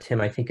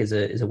 Tim, I think is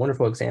a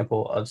wonderful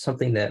example of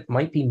something that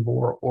might be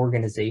more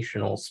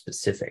organizational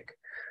specific.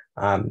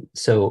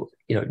 So,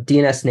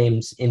 DNS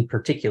names in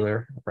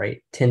particular,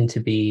 right, tend to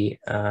be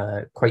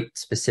quite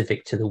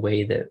specific to the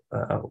way that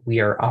we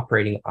are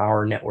operating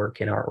our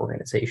network in our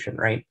organization,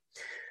 right?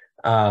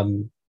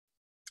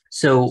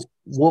 So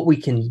what we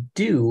can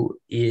do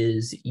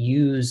is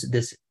use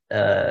this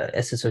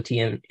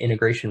SSoT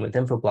integration with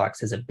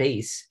Infoblox as a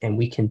base, and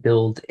we can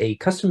build a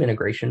custom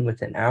integration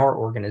within our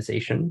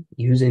organization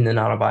using the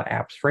Nautobot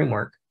apps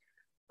framework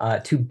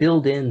to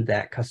build in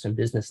that custom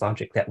business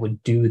logic that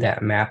would do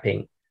that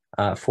mapping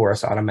for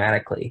us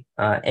automatically.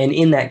 And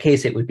in that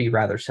case, it would be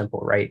rather simple,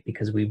 right?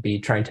 Because we'd be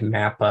trying to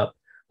map up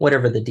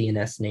whatever the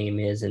DNS name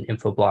is in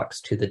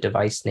Infoblox to the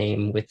device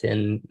name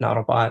within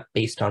Nautobot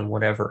based on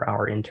whatever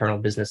our internal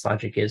business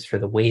logic is for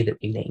the way that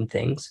we name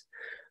things.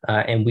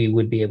 And we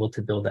would be able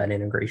to build that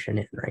integration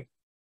in, right?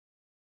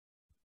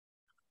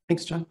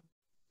 Thanks, John.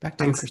 Back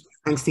to you, Chris.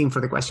 Thanks, team,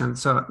 for the question.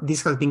 So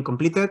this has been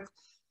completed.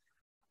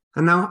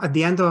 And now at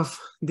the end of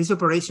this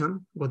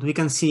operation, what we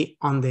can see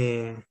on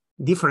the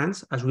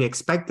difference, as we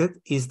expected,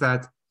 is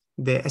that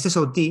the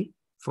SSoT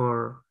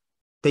for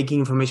taking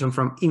information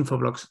from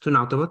Infoblox to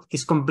Nautobot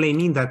is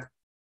complaining that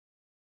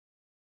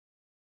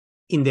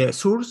in the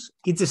source,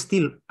 it's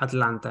still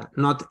Atlanta,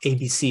 not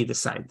ABC, the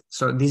site.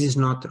 So this is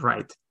not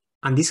right.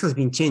 And this has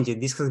been changed.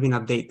 This has been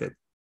updated.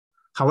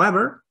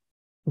 However,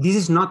 this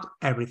is not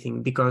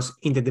everything, because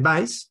in the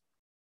device,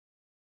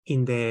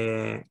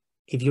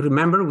 if you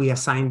remember, we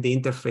assigned the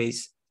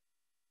interface,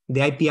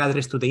 the IP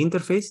address to the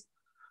interface,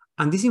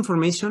 and this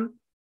information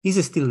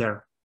is still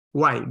there.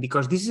 Why?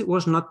 Because this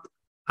was not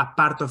a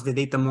part of the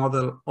data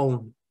model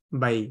owned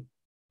by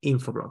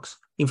Infoblox.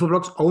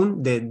 Infoblox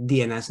owned the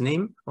DNS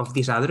name of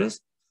this address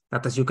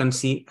that, as you can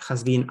see,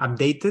 has been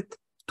updated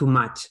to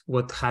match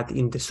what had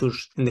in the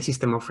source, in the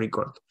system of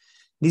record.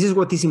 This is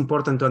what is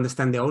important to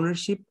understand the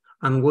ownership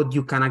and what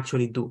you can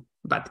actually do.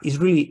 But it's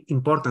really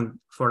important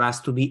for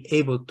us to be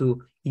able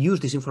to use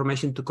this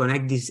information to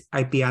connect this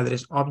IP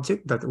address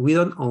object that we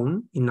don't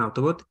own in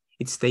Nautobot.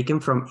 It's taken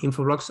from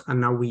Infoblox,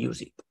 and now we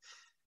use it.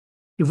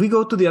 If we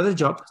go to the other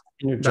job,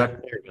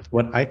 interject there with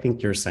what I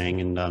think you're saying,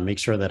 and make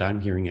sure that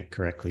I'm hearing it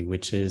correctly,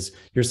 which is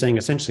you're saying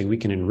essentially we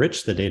can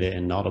enrich the data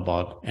in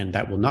Nautobot and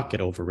that will not get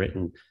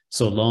overwritten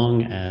so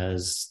long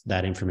as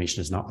that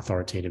information is not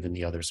authoritative in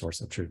the other source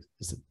of truth.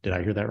 Did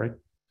I hear that right?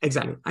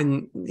 Exactly.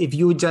 And if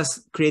you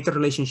just create a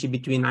relationship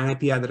between an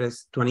IP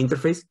address to an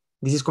interface,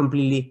 this is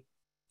completely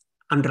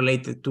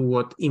unrelated to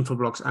what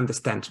Infoblox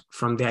understands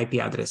from the IP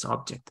address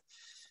object.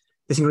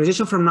 The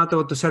synchronization from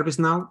Nautobot to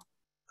ServiceNow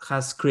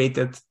has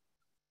created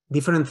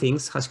different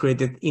things, has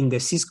created in the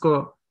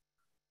Cisco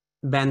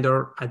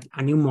vendor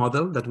a new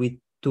model that we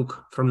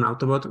took from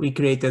Nautobot. We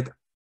created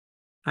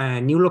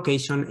a new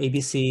location,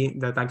 ABC,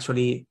 that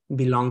actually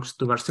belongs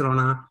to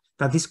Barcelona,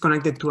 that is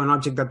connected to an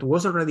object that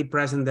was already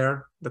present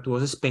there, that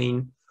was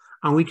Spain.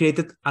 And we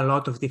created a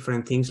lot of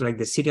different things like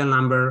the serial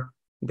number,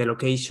 the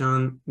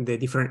location, the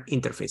different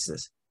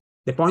interfaces.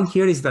 The point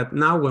here is that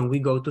now when we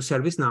go to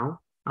ServiceNow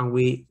and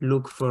we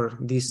look for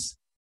this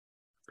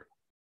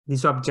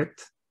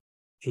object,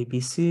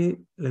 ABC,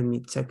 let me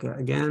check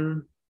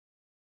again.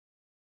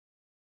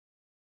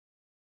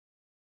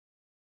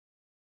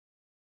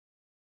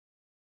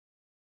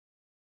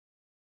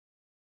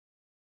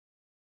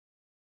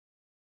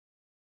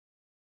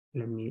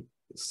 Let me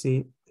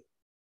see.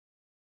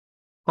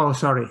 Oh,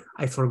 sorry,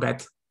 I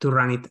forgot to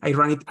run it. I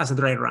run it as a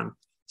dry run.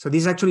 So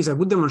this actually is a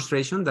good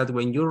demonstration that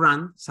when you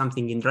run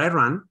something in dry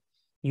run,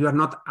 you are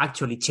not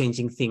actually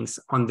changing things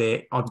on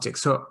the object.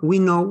 So we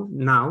know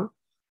now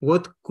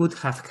what could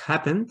have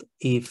happened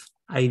if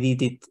I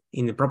did it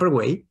in the proper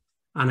way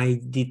and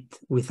I did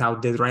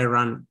without the dry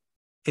run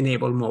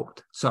enable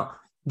mode. So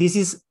this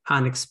is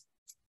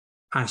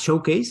a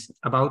showcase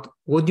about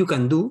what you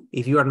can do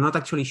if you are not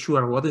actually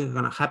sure what is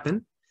going to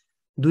happen.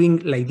 Doing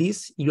like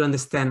this, you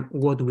understand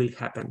what will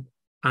happen.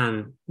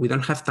 And we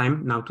don't have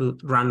time now to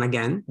run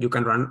again. You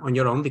can run on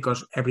your own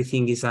because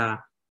everything is a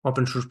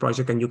open source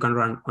project and you can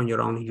run on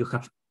your own if you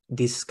have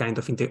this kind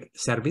of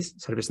service,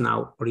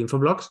 ServiceNow or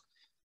Infoblox.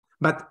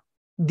 But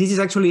this is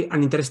actually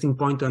an interesting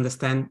point to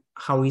understand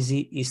how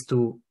easy it is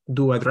to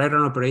do a dry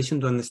run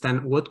operation to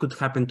understand what could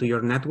happen to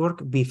your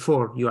network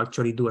before you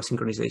actually do a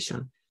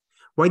synchronization.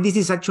 Why this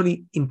is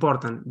actually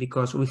important?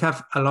 Because we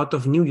have a lot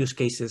of new use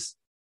cases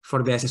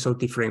for the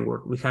SSoT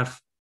framework.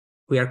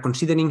 We are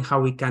considering how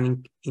we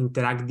can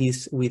interact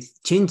this with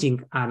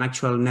changing an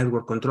actual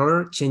network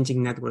controller,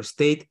 changing network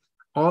state.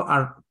 All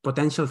are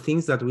potential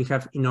things that we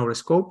have in our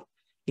scope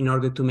in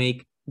order to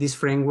make this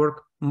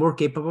framework more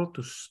capable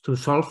to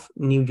solve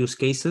new use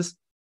cases,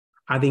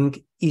 adding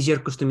easier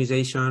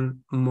customization,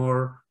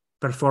 more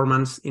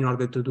performance in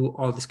order to do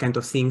all these kind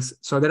of things.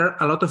 So there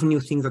are a lot of new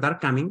things that are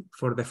coming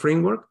for the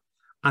framework.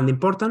 And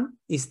important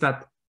is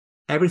that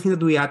everything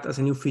that we add as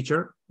a new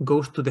feature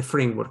goes to the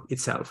framework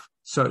itself.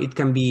 So it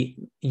can be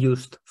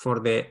used for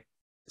the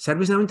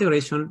ServiceNow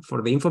integration,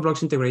 for the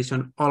Infoblox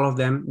integration. All of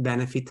them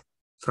benefit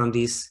from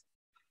these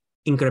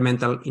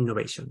incremental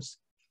innovations.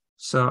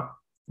 So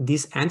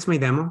this ends my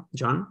demo,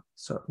 John,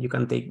 so you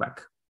can take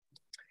back.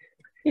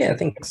 Yeah,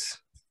 thanks,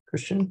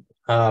 Christian.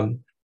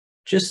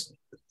 Just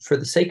for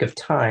the sake of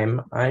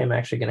time, I am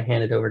actually going to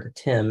hand it over to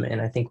Tim,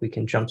 and I think we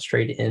can jump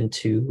straight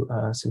into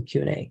some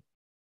Q&A.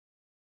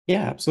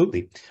 Yeah,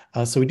 absolutely.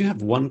 So we do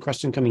have one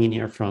question coming in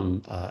here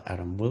from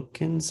Adam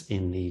Wilkins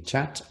in the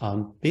chat,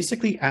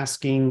 basically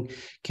asking,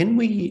 can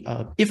we,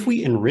 if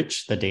we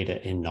enrich the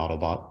data in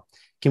Nautobot,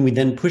 can we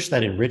then push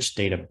that enriched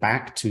data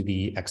back to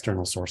the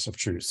external source of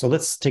truth? So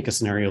let's take a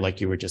scenario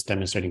like you were just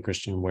demonstrating,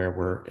 Christian, where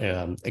we're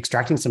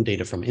extracting some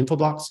data from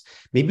Infoblox.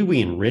 Maybe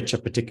we enrich a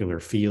particular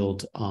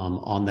field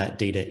on that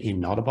data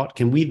in Nautobot.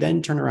 Can we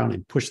then turn around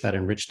and push that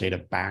enriched data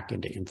back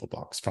into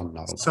Infoblox from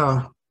Nautobot?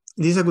 So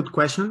this is a good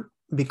question,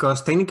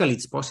 because technically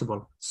it's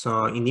possible.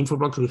 So in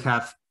Infoblox, we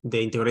have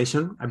the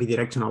integration, a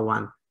bidirectional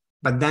one.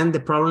 But then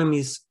the problem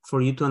is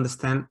for you to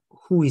understand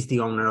who is the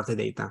owner of the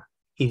data.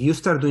 If you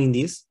start doing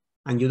this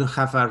and you don't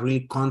have a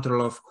real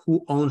control of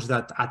who owns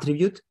that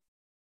attribute,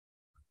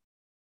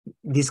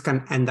 this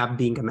can end up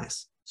being a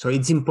mess. So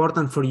it's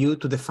important for you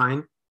to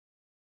define,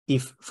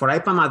 if for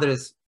IPAM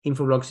address,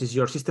 Infoblox is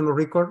your system of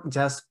record,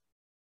 just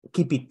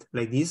keep it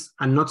like this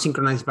and not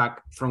synchronize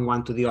back from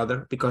one to the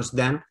other, because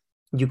then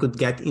you could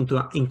get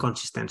into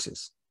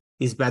inconsistencies.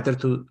 It's better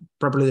to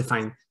properly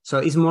define. So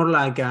it's more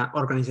like an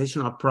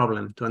organizational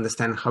problem to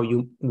understand how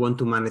you want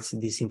to manage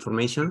this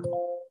information,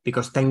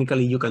 because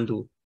technically you can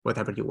do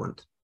whatever you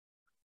want.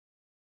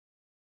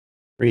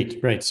 Great,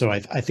 right. So I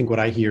think what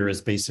I hear is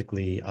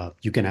basically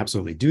you can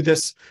absolutely do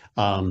this,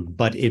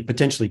 but it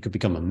potentially could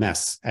become a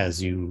mess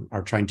as you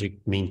are trying to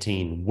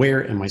maintain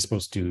where am I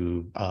supposed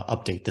to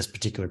update this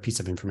particular piece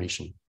of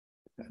information,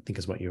 I think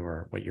is what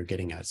you're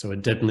getting at. So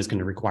it definitely is going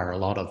to require a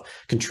lot of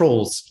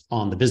controls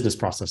on the business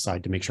process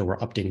side to make sure we're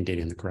updating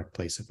data in the correct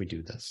place if we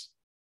do this.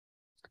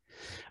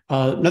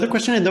 Another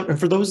question, and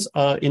for those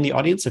in the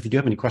audience, if you do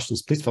have any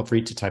questions, please feel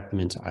free to type them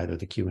into either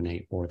the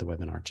Q&A or the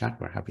webinar chat.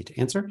 We're happy to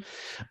answer.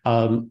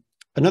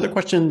 Another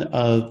question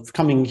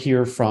coming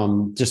here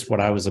from just what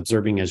I was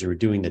observing as you were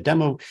doing the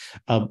demo.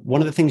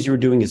 One of the things you were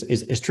doing is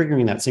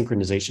triggering that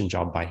synchronization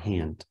job by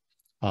hand.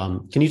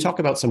 Can you talk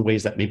about some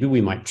ways that maybe we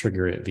might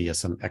trigger it via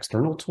some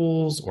external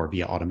tools or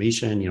via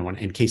automation,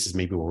 in cases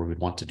maybe where we would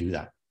want to do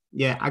that?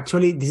 Yeah,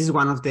 actually, this is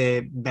one of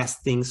the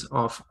best things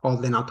of all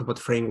the Nautobot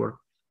framework,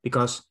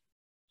 because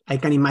I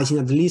can imagine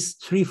at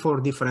least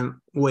 3-4 different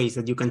ways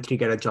that you can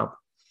trigger a job.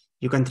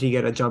 You can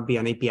trigger a job via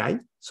an API,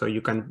 so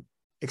you can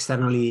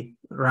externally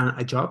run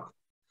a job.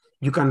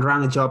 You can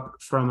run a job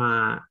from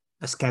a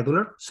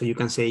scheduler, so you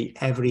can say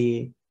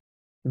every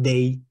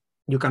day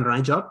you can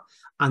run a job.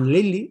 And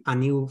lately, a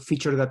new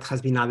feature that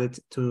has been added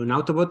to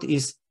Nautobot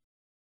is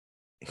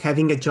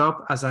having a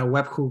job as a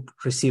webhook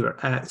receiver.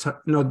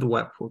 Not the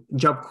webhook,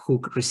 job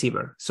hook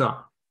receiver. So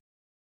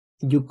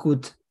you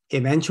could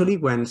eventually,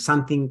 when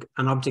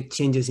an object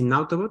changes in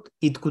Nautobot,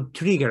 it could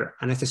trigger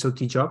an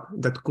SSoT job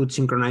that could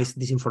synchronize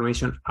this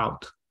information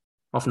out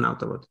of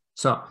Nautobot.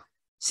 So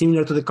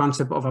similar to the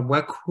concept of a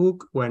webhook,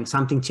 when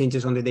something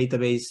changes on the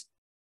database,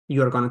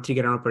 you are going to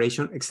trigger an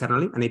operation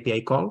externally, an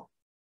API call.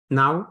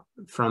 Now,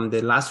 from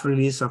the last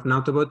release of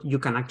Nautobot, you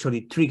can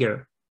actually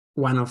trigger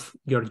one of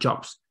your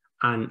jobs.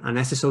 And an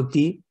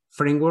SSoT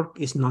framework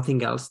is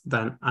nothing else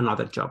than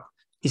another job.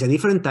 It's a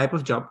different type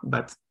of job,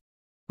 but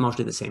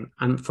mostly the same.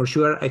 And for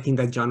sure, I think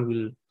that John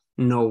will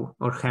know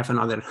or have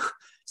another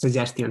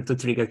suggestion to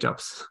trigger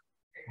jobs.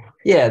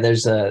 Yeah,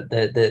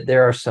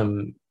 there are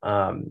some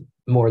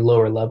more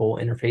lower level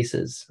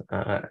interfaces.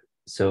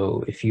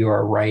 So if you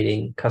are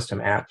writing custom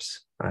apps,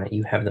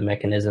 you have the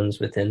mechanisms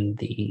within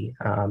the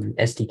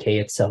SDK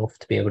itself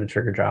to be able to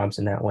trigger jobs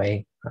in that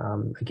way.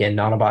 Again,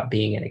 Nautobot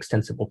being an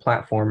extensible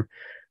platform,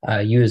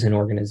 you as an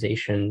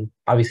organization,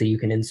 obviously you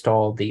can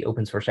install the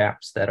open source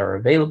apps that are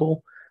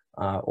available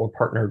or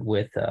partnered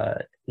with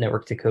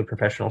Network to Code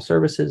professional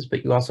services,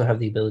 but you also have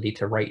the ability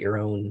to write your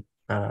own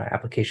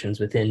applications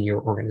within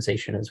your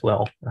organization as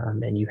well.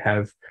 And you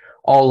have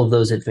all of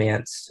those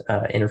advanced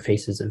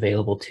interfaces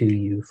available to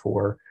you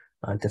for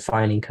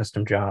defining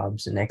custom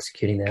jobs and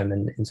executing them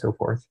and so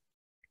forth.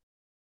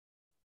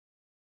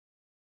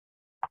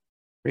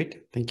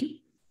 Great, thank you.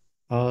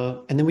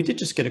 And then we did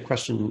just get a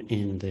question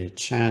in the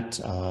chat,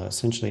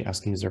 essentially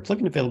asking, is there a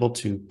plugin available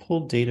to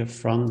pull data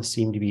from the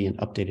CMDB and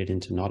update it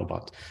into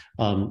Nautobot?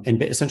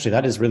 And essentially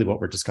that is really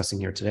what we're discussing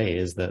here today,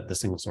 is the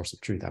single source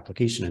of truth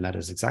application. And that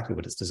is exactly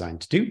what it's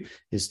designed to do,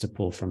 is to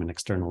pull from an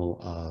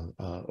external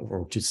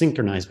or to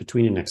synchronize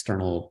between an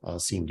external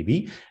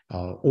CMDB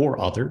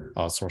or other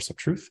source of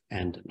truth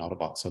and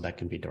Nautobot. So that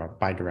can be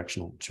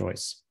bi-directional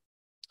choice.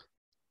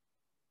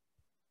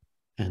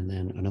 And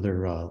then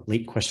another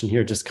late question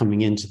here just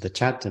coming into the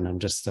chat, and I'm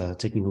just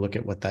taking a look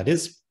at what that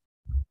is.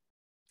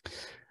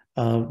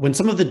 When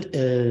some of the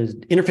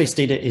interface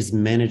data is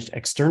managed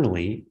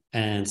externally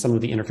and some of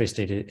the interface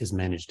data is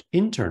managed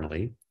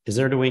internally, is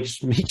there a way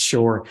to make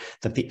sure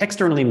that the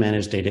externally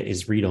managed data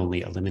is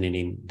read-only,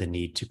 eliminating the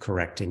need to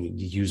correct any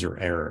user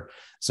error?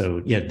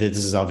 So yeah, this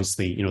is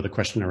obviously, the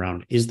question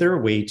around, is there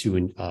a way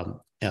to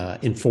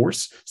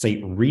enforce,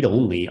 say,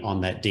 read-only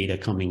on that data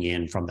coming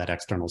in from that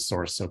external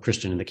source? So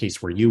Christian, in the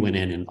case where you went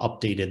in and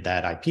updated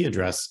that IP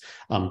address,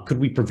 could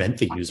we prevent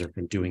the user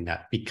from doing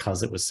that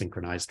because it was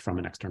synchronized from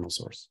an external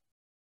source?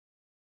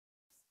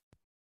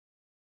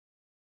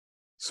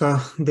 So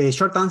the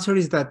short answer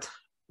is that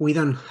we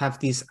don't have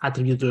this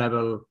attribute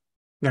level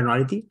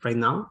granularity right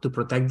now to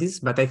protect this,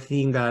 but I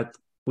think that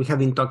we have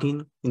been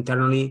talking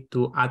internally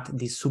to add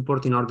this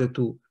support in order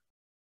to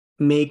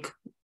make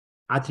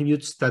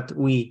attributes that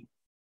we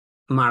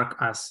mark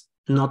as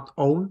not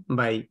owned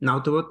by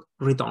Nautobot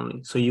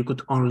read-only. So you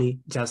could only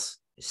just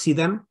see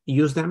them,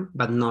 use them,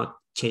 but not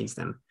change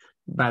them.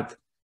 But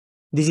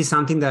this is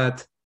something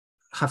that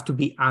have to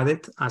be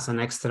added as an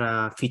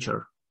extra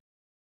feature.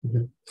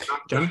 Mm-hmm.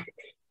 John?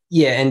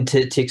 Yeah, and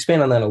to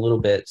expand on that a little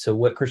bit, so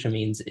what Christian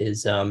means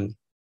is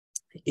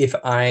if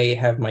I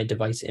have my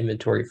device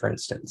inventory, for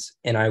instance,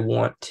 and I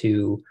want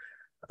to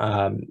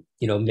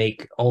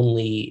make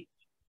only,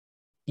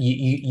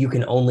 you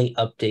can only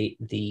update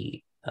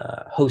the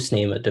host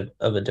name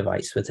of a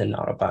device within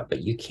Nautobot,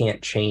 but you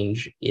can't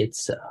change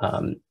its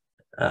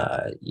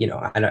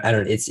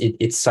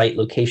its site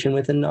location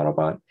within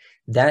Nautobot.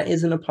 That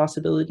isn't a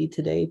possibility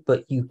today,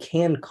 but you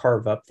can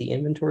carve up the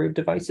inventory of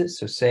devices.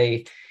 So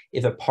say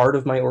if a part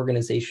of my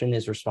organization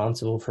is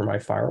responsible for my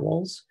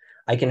firewalls,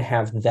 I can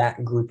have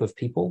that group of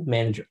people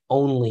manage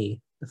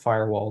only the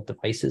firewall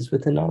devices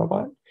within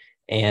Nautobot,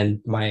 and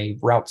my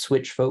route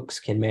switch folks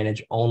can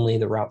manage only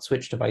the route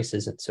switch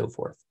devices and so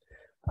forth.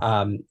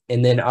 And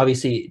then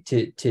obviously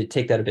to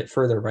take that a bit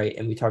further, right,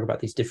 and we talk about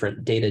these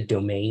different data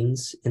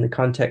domains in the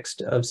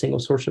context of single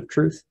source of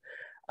truth.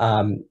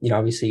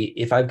 Obviously,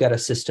 if I've got a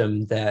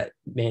system that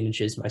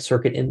manages my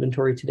circuit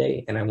inventory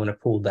today and I want to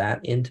pull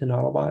that into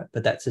Nautobot,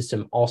 but that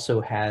system also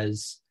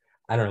has,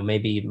 I don't know,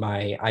 maybe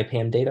my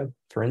IPAM data,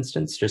 for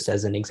instance, just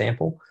as an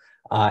example,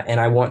 and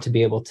I want to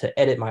be able to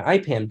edit my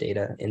IPAM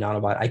data in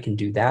Nautobot, I can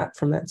do that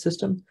from that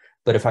system.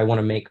 But if I want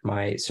to make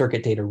my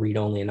circuit data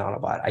read-only in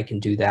Nautobot, I can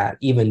do that,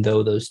 even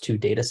though those two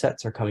data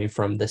sets are coming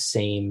from the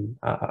same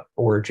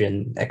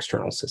origin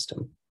external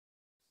system.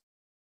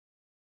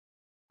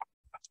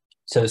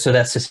 So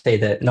that's to say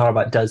that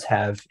Nautobot does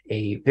have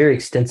a very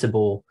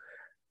extensible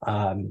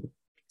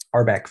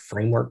RBAC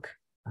framework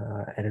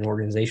at an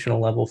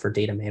organizational level for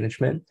data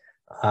management.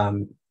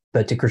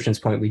 But to Christian's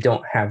point, we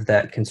don't have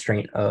that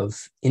constraint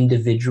of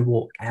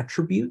individual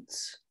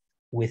attributes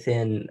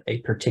within a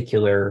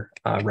particular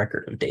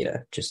record of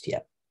data just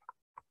yet.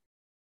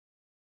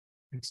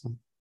 Excellent.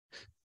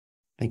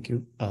 Thank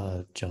you,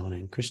 John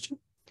and Christian.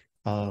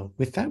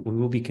 With that, we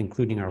will be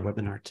concluding our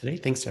webinar today.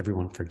 Thanks to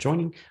everyone for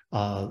joining.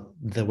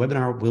 The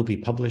webinar will be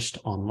published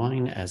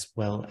online, as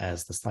well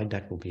as the slide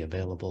deck will be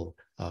available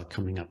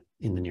coming up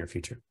in the near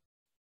future.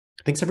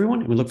 Thanks,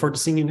 everyone, and we look forward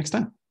to seeing you next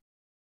time.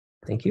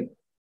 Thank you.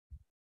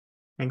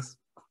 Thanks.